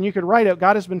paper and you could write out,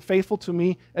 God has been faithful to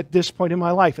me at this point in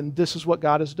my life, and this is what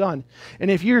God has done.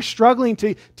 And if you're struggling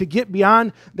to get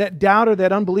beyond that doubt or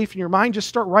that unbelief in your mind, just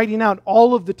start writing out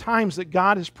all of the times that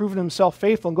God has proven Himself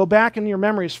faithful, and go back in your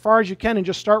memory as far as you can and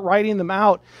just start writing them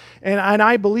out. And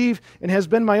I believe, and has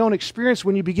been my own experience,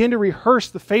 when you begin to rehearse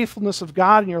the faithfulness of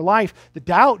God in your life, the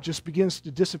doubt just begins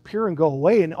to disappear and go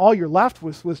away, and all you're left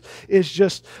with is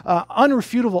just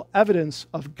unrefutable evidence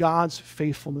of God's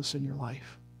faithfulness in your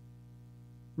life.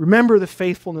 Remember the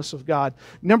faithfulness of God.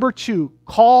 Number 2,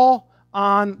 call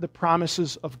on the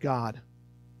promises of God.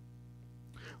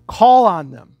 Call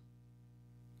on them.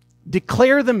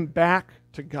 Declare them back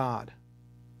to God.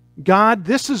 God,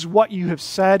 this is what you have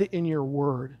said in your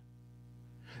word.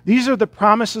 These are the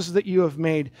promises that you have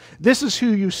made. This is who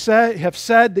you have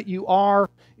said that you are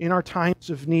in our times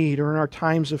of need or in our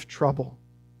times of trouble.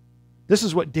 This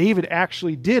is what David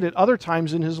actually did at other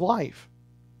times in his life.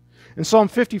 In Psalm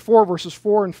 54, verses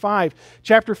 4 and 5,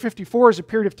 chapter 54 is a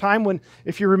period of time when,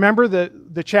 if you remember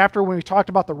the chapter when we talked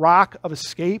about the rock of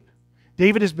escape,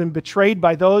 David has been betrayed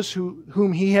by those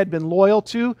whom he had been loyal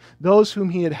to, those whom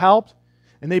he had helped,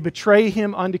 and they betray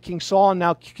him unto King Saul, and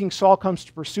now King Saul comes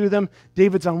to pursue them.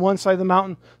 David's on one side of the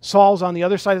mountain, Saul's on the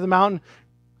other side of the mountain,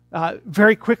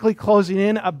 very quickly closing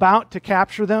in, about to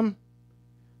capture them.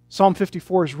 Psalm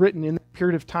 54 is written in that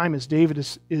period of time as David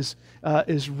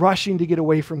is rushing to get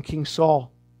away from King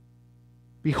Saul.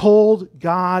 Behold,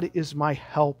 God is my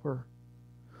helper.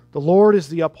 The Lord is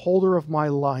the upholder of my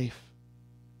life.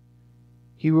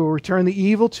 He will return the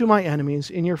evil to my enemies.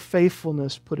 In your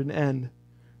faithfulness put an end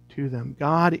to them.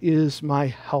 God is my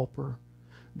helper,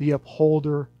 the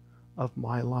upholder of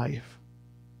my life.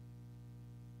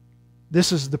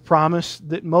 This is the promise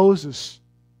that Moses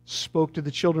spoke to the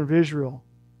children of Israel,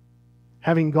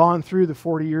 having gone through the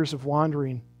 40 years of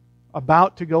wandering,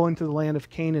 about to go into the land of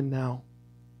Canaan now.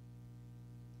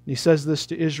 And he says this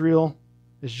to Israel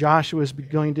as Joshua is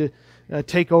going to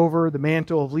take over the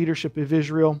mantle of leadership of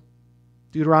Israel.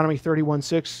 Deuteronomy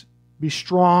 31:6, be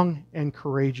strong and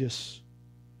courageous.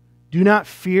 Do not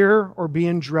fear or be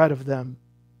in dread of them.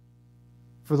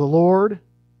 For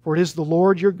it is the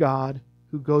Lord your God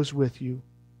who goes with you.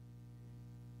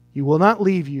 He will not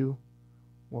leave you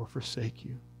or forsake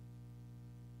you.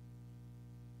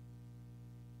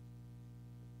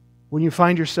 When you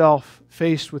find yourself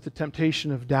faced with the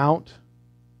temptation of doubt,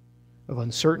 of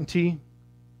uncertainty,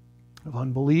 of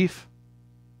unbelief,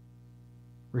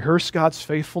 rehearse God's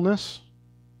faithfulness.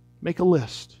 Make a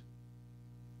list.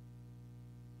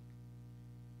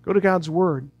 Go to God's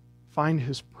Word. Find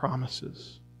His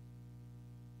promises.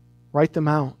 Write them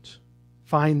out.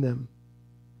 Find them.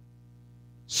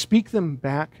 Speak them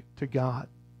back to God.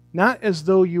 Not as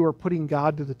though you are putting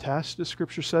God to the test, as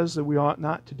Scripture says that we ought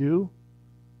not to do.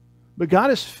 But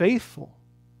God is faithful.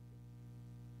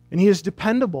 And He is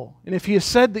dependable. And if He has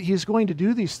said that He is going to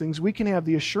do these things, we can have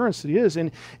the assurance that He is.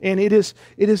 And it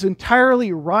is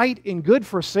entirely right and good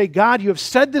for us to say, God, you have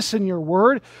said this in your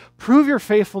word. Prove your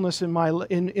faithfulness in my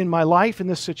life in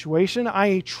this situation.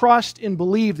 I trust and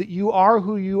believe that you are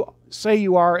who you say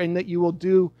you are and that you will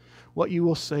do what you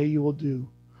will say you will do.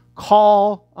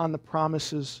 Call on the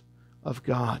promises of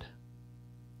God.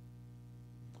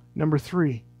 Number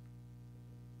 3,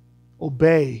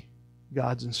 obey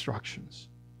God's instructions.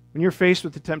 When you're faced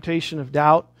with the temptation of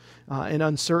doubt and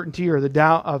uncertainty, or the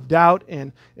doubt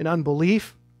and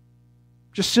unbelief,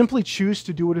 just simply choose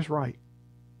to do what is right.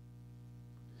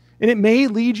 And it may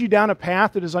lead you down a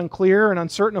path that is unclear and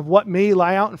uncertain of what may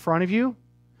lie out in front of you.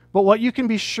 But what you can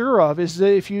be sure of is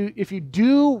that if you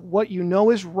do what you know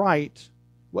is right,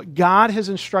 what God has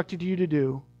instructed you to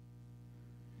do,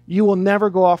 you will never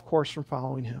go off course from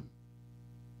following Him.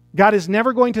 God is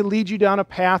never going to lead you down a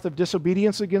path of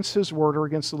disobedience against His word or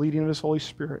against the leading of His Holy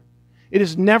Spirit. It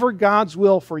is never God's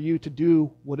will for you to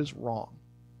do what is wrong,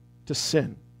 to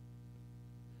sin.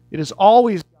 It is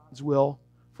always God's will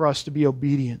for us to be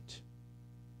obedient.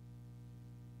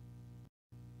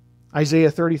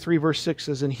 Isaiah 33 verse 6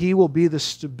 says, "And He will be the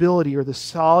stability," or the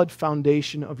solid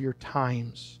foundation of your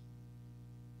times.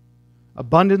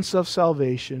 Abundance of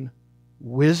salvation,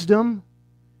 wisdom,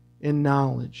 and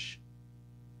knowledge.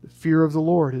 The fear of the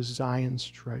Lord is Zion's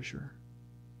treasure.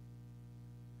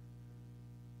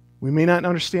 We may not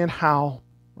understand how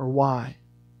or why,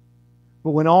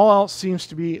 but when all else seems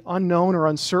to be unknown or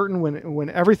uncertain, when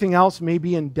everything else may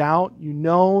be in doubt, you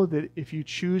know that if you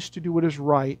choose to do what is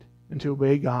right and to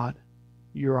obey God,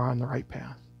 you're on the right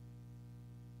path.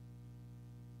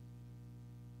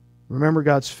 Remember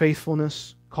God's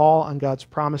faithfulness. Call on God's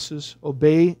promises.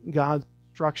 Obey God's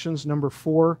instructions. Number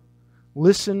 4,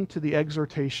 listen to the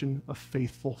exhortation of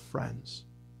faithful friends.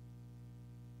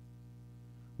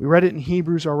 We read it in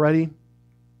Hebrews already.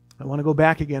 I want to go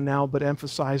back again now, but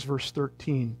emphasize verse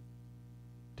 13.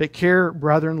 "Take care,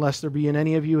 brethren, lest there be in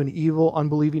any of you an evil,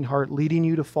 unbelieving heart, leading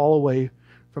you to fall away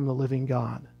from the living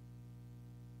God."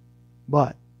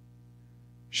 But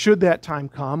should that time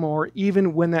come, or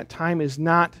even when that time is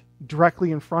not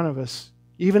directly in front of us,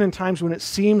 even in times when it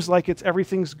seems like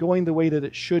everything's going the way that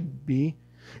it should be,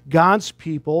 God's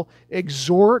people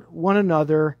exhort one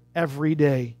another every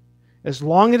day, as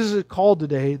long as it is called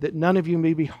today, that none of you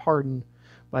may be hardened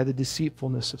by the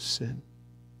deceitfulness of sin.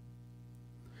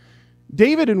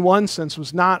 David, in one sense,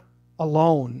 was not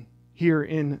alone here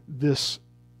in this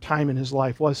time in his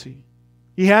life, was he?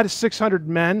 He had 600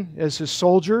 men as his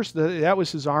soldiers. That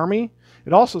was his army.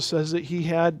 It also says that he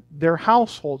had their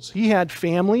households. He had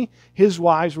family. His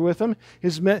wives were with him.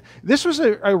 His men. This was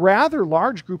a rather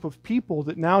large group of people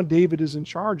that now David is in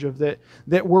charge of,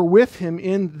 that were with him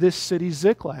in this city,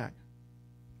 Ziklag.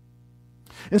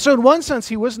 And so in one sense,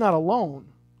 he was not alone.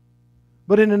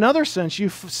 But in another sense,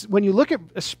 when you look at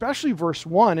especially verse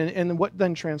 1 and what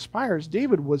then transpires,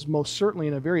 David was most certainly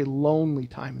in a very lonely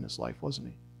time in his life, wasn't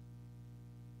he?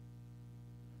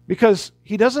 Because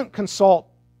he doesn't consult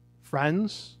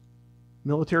friends,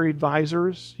 military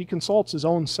advisors. He consults his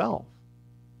own self.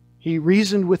 He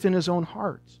reasoned within his own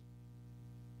heart.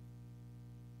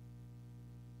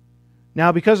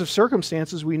 Now, because of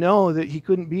circumstances, we know that he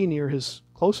couldn't be near his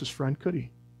closest friend, could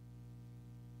he?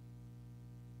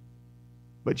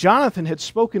 But Jonathan had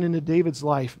spoken into David's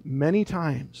life many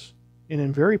times and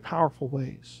in very powerful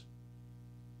ways.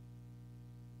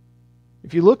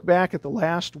 If you look back at the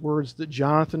last words that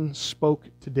Jonathan spoke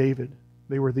to David,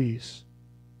 they were these: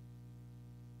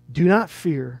 "Do not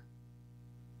fear,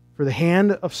 for the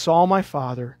hand of Saul my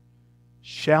father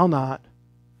shall not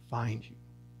find you."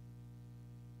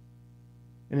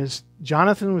 And as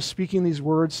Jonathan was speaking these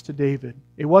words to David,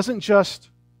 it wasn't just,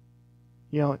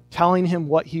 telling him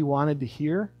what he wanted to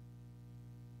hear.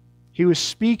 He was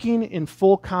speaking in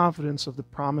full confidence of the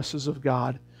promises of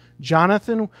God.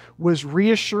 Jonathan was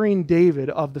reassuring David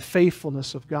of the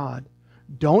faithfulness of God.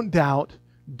 Don't doubt,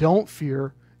 don't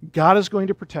fear. God is going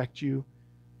to protect you.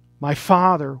 My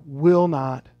father will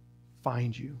not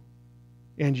find you,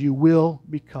 and you will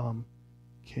become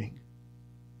king.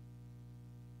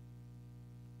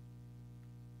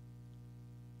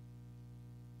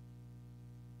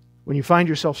 When you find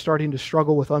yourself starting to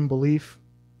struggle with unbelief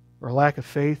or a lack of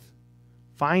faith,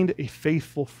 find a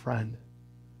faithful friend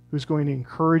who's going to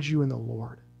encourage you in the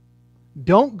Lord.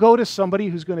 Don't go to somebody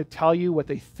who's going to tell you what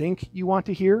they think you want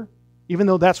to hear, even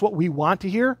though that's what we want to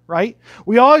hear, right?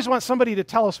 We always want somebody to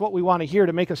tell us what we want to hear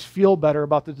to make us feel better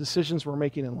about the decisions we're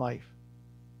making in life.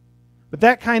 But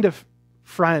that kind of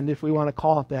friend, if we want to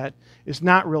call it that, is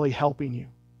not really helping you.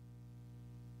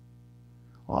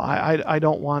 Well, I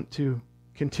don't want to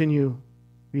continue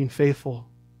being faithful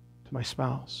to my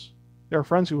spouse. There are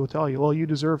friends who will tell you, well, you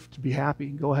deserve to be happy.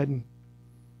 Go ahead and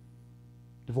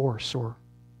divorce or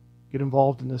get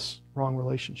involved in this wrong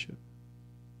relationship.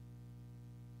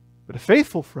 But a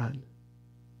faithful friend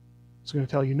is going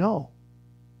to tell you, no,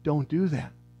 don't do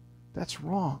that. That's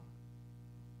wrong.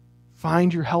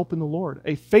 Find your help in the Lord.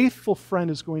 A faithful friend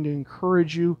is going to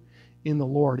encourage you in the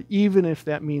Lord, even if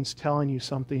that means telling you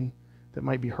something that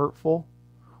might be hurtful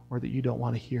or that you don't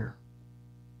want to hear.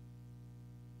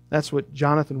 That's what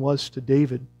Jonathan was to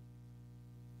David.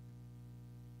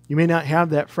 You may not have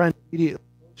that friend immediately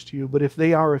close to you, but if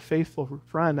they are a faithful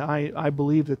friend, I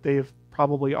believe that they have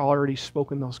probably already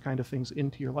spoken those kind of things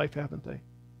into your life, haven't they?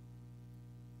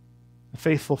 A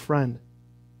faithful friend.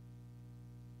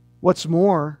 What's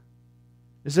more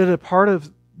is that a part of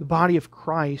the body of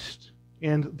Christ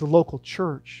and the local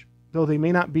church, though they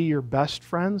may not be your best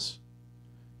friends,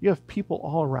 you have people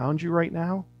all around you right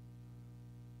now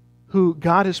who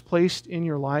God has placed in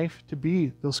your life to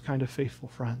be those kind of faithful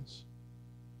friends.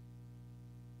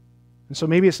 And so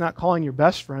maybe it's not calling your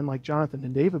best friend like Jonathan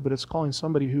and David, but it's calling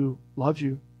somebody who loves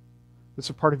you,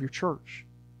 that's a part of your church,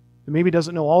 that maybe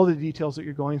doesn't know all the details that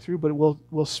you're going through, but it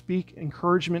will speak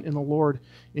encouragement in the Lord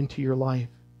into your life.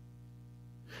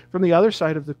 From the other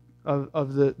side of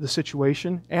the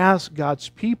situation, as God's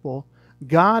people,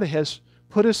 God has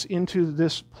put us into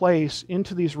this place,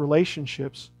 into these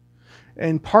relationships,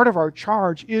 and part of our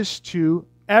charge is to,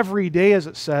 every day, as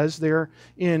it says there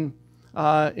in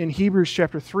Hebrews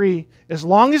chapter 3, as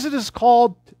long as it is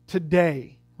called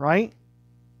today, right?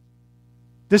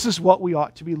 This is what we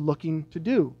ought to be looking to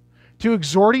do. To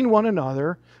exhorting one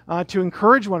another, to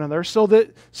encourage one another, so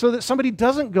that somebody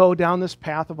doesn't go down this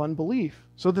path of unbelief,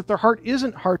 so that their heart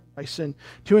isn't hardened by sin,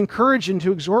 to encourage and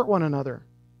to exhort one another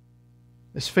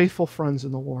as faithful friends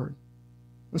in the Lord.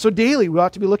 And so daily we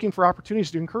ought to be looking for opportunities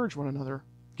to encourage one another.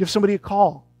 Give somebody a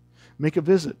call, make a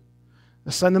visit,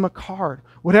 send them a card,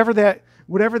 whatever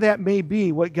that may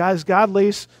be. What God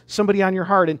lays somebody on your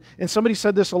heart. And somebody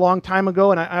said this a long time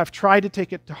ago, and I've tried to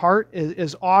take it to heart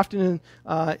as often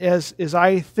as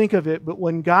I think of it. But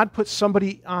when God puts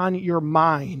somebody on your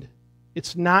mind,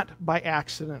 it's not by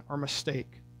accident or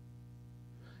mistake.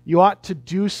 You ought to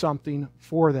do something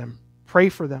for them. Pray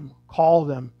for them. Call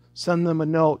them. Send them a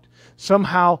note.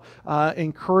 Somehow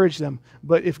encourage them.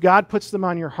 But if God puts them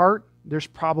on your heart, there's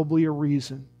probably a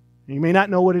reason. And you may not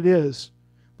know what it is,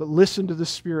 but listen to the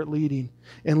Spirit leading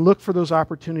and look for those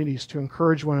opportunities to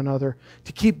encourage one another,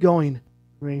 to keep going,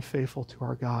 remain faithful to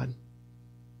our God.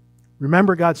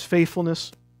 Remember God's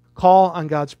faithfulness. Call on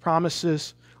God's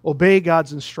promises. Obey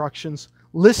God's instructions.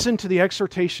 Listen to the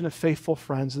exhortation of faithful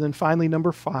friends. And then finally,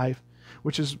 number 5,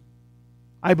 which is,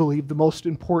 I believe, the most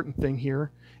important thing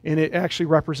here, and it actually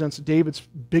represents David's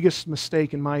biggest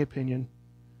mistake, in my opinion.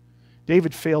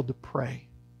 David failed to pray.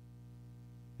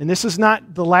 And this is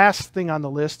not the last thing on the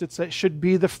list. It should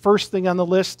be the first thing on the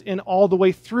list and all the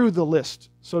way through the list,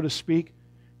 so to speak.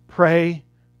 Pray,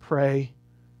 pray,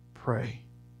 pray.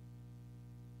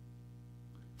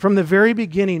 From the very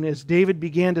beginning, as David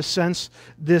began to sense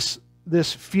this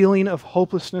feeling of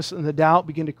hopelessness and the doubt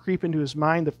begin to creep into his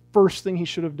mind, the first thing he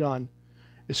should have done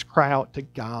is cry out to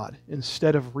God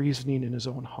instead of reasoning in his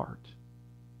own heart.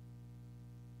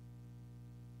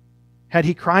 Had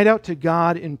he cried out to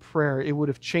God in prayer, it would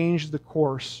have changed the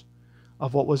course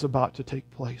of what was about to take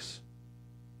place.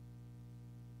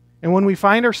 And when we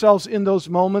find ourselves in those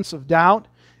moments of doubt,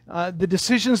 the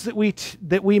decisions that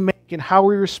we make and how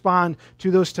we respond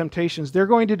to those temptations, they're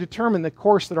going to determine the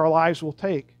course that our lives will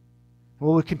take.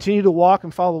 Will we continue to walk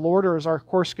and follow the Lord, or is our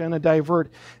course going to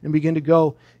divert and begin to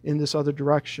go in this other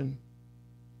direction?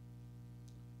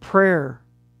 Prayer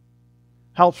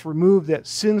helps remove that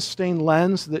sin-stained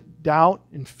lens that doubt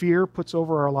and fear puts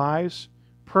over our lives.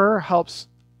 Prayer helps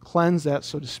cleanse that,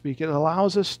 so to speak. It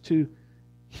allows us to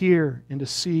hear and to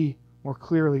see more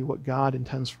clearly what God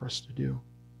intends for us to do.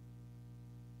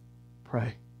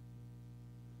 Pray.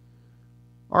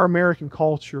 Our American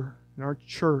culture and our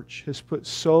church has put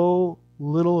so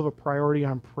little of a priority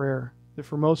on prayer that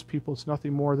for most people it's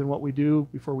nothing more than what we do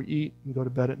before we eat and go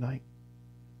to bed at night,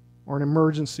 or an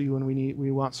emergency when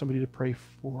we want somebody to pray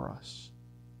for us.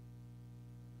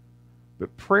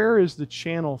 But prayer is the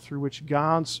channel through which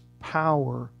God's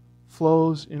power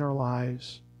flows in our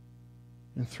lives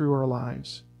and through our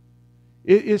lives.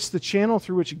 It's the channel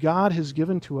through which God has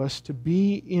given to us to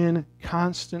be in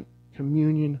constant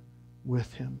communion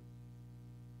with Him.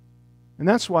 And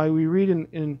that's why we read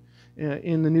in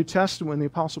the New Testament when the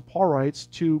Apostle Paul writes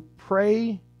to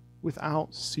pray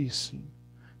without ceasing,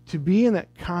 to be in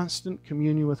that constant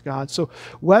communion with God. So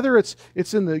whether it's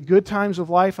in the good times of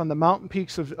life, on the mountain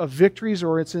peaks of victories,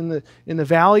 or it's in the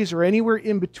valleys, or anywhere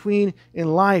in between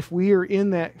in life, we are in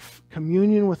that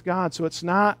communion with God. So it's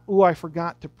not, oh, I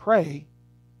forgot to pray,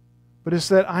 but it's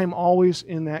that I'm always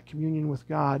in that communion with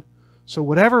God. So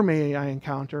whatever may I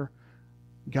encounter,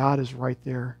 God is right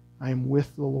there. I am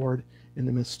with the Lord in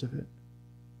the midst of it.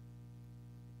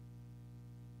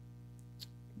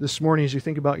 This morning, as you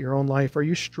think about your own life, are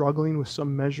you struggling with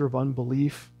some measure of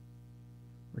unbelief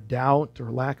or doubt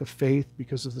or lack of faith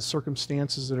because of the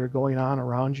circumstances that are going on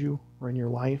around you or in your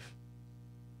life?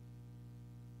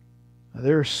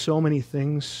 There are so many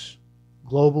things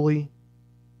globally,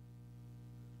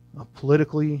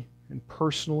 politically, and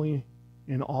personally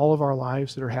in all of our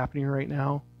lives that are happening right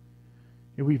now.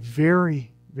 It would be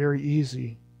very, very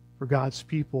easy for God's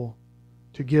people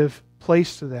to give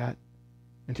place to that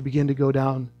and to begin to go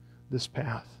down this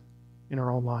path in our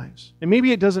own lives. And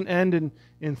maybe it doesn't end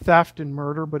in theft and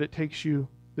murder, but it takes you,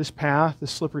 this path,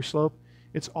 this slippery slope,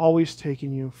 it's always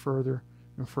taking you further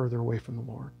and further away from the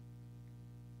Lord.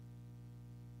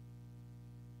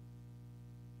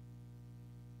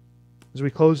 As we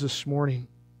close this morning,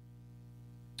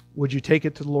 would you take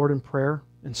it to the Lord in prayer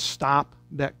and stop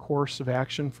that course of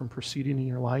action from proceeding in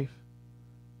your life?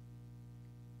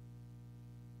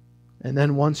 And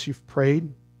then once you've prayed,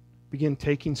 begin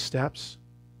taking steps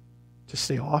to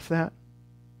stay off that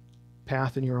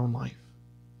path in your own life.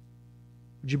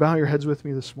 Would you bow your heads with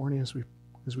me this morning as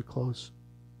we close?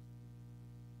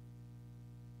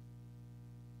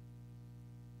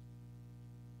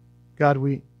 God,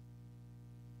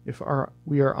 if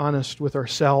we are honest with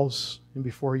ourselves and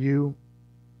before you,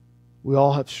 we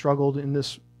all have struggled in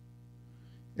this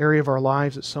area of our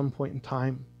lives at some point in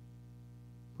time.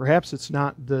 Perhaps it's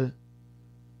not the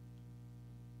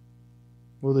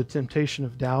temptation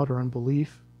of doubt or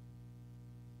unbelief.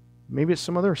 Maybe it's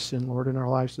some other sin, Lord, in our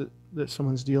lives that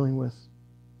someone's dealing with.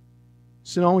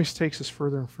 Sin always takes us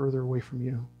further and further away from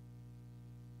you.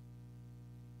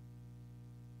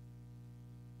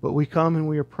 But we come and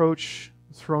we approach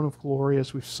the throne of glory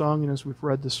as we've sung and as we've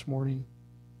read this morning.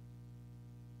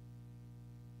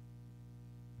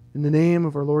 In the name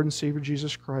of our Lord and Savior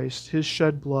Jesus Christ, His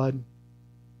shed blood,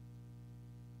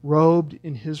 robed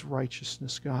in His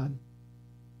righteousness, God,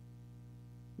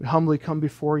 we humbly come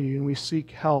before you and we seek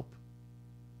help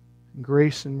and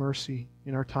grace and mercy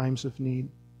in our times of need.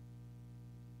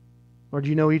 Lord,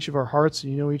 you know each of our hearts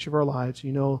and you know each of our lives.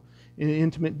 You know in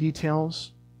intimate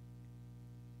details.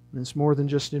 And it's more than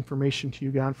just information to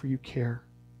you, God, for you care.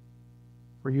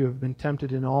 For you have been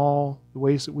tempted in all the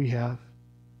ways that we have.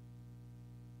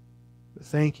 But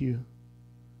thank you,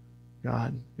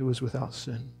 God, it was without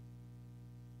sin.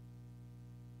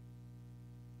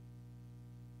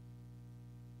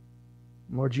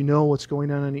 Lord, you know what's going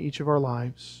on in each of our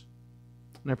lives.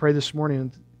 And I pray this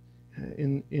morning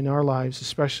in our lives,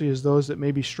 especially as those that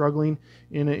may be struggling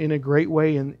in a great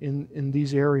way in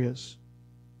these areas,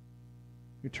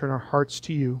 we turn our hearts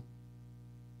to you,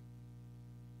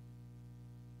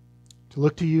 to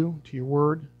look to you, to your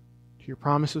word, to your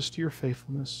promises, to your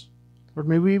faithfulness. Lord,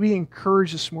 may we be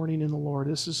encouraged this morning in the Lord.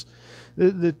 This is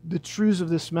the truths of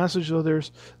this message, though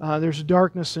there's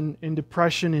darkness and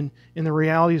depression in the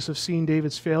realities of seeing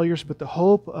David's failures, but the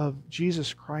hope of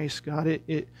Jesus Christ, God,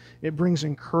 it brings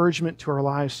encouragement to our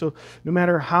lives. So no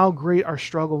matter how great our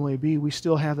struggle may be, we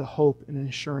still have the hope and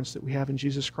assurance that we have in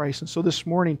Jesus Christ. And so this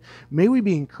morning, may we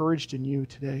be encouraged in you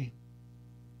today.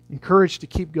 Encouraged to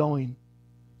keep going,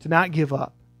 to not give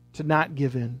up, to not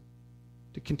give in,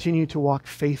 to continue to walk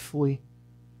faithfully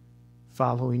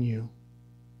following you.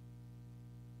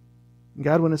 And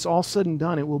God, when it's all said and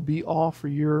done, it will be all for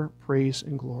your praise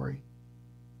and glory.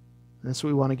 And that's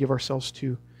what we want to give ourselves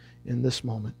to in this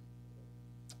moment.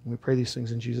 And we pray these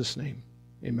things in Jesus' name.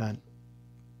 Amen.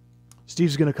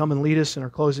 Steve's going to come and lead us in our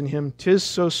closing hymn, "'Tis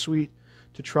So Sweet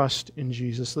to Trust in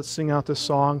Jesus." Let's sing out this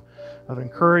song of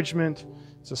encouragement.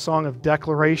 It's a song of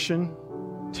declaration.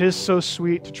 'Tis so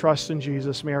sweet to trust in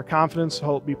Jesus. May our confidence and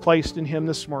hope be placed in Him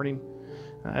this morning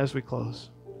as we close.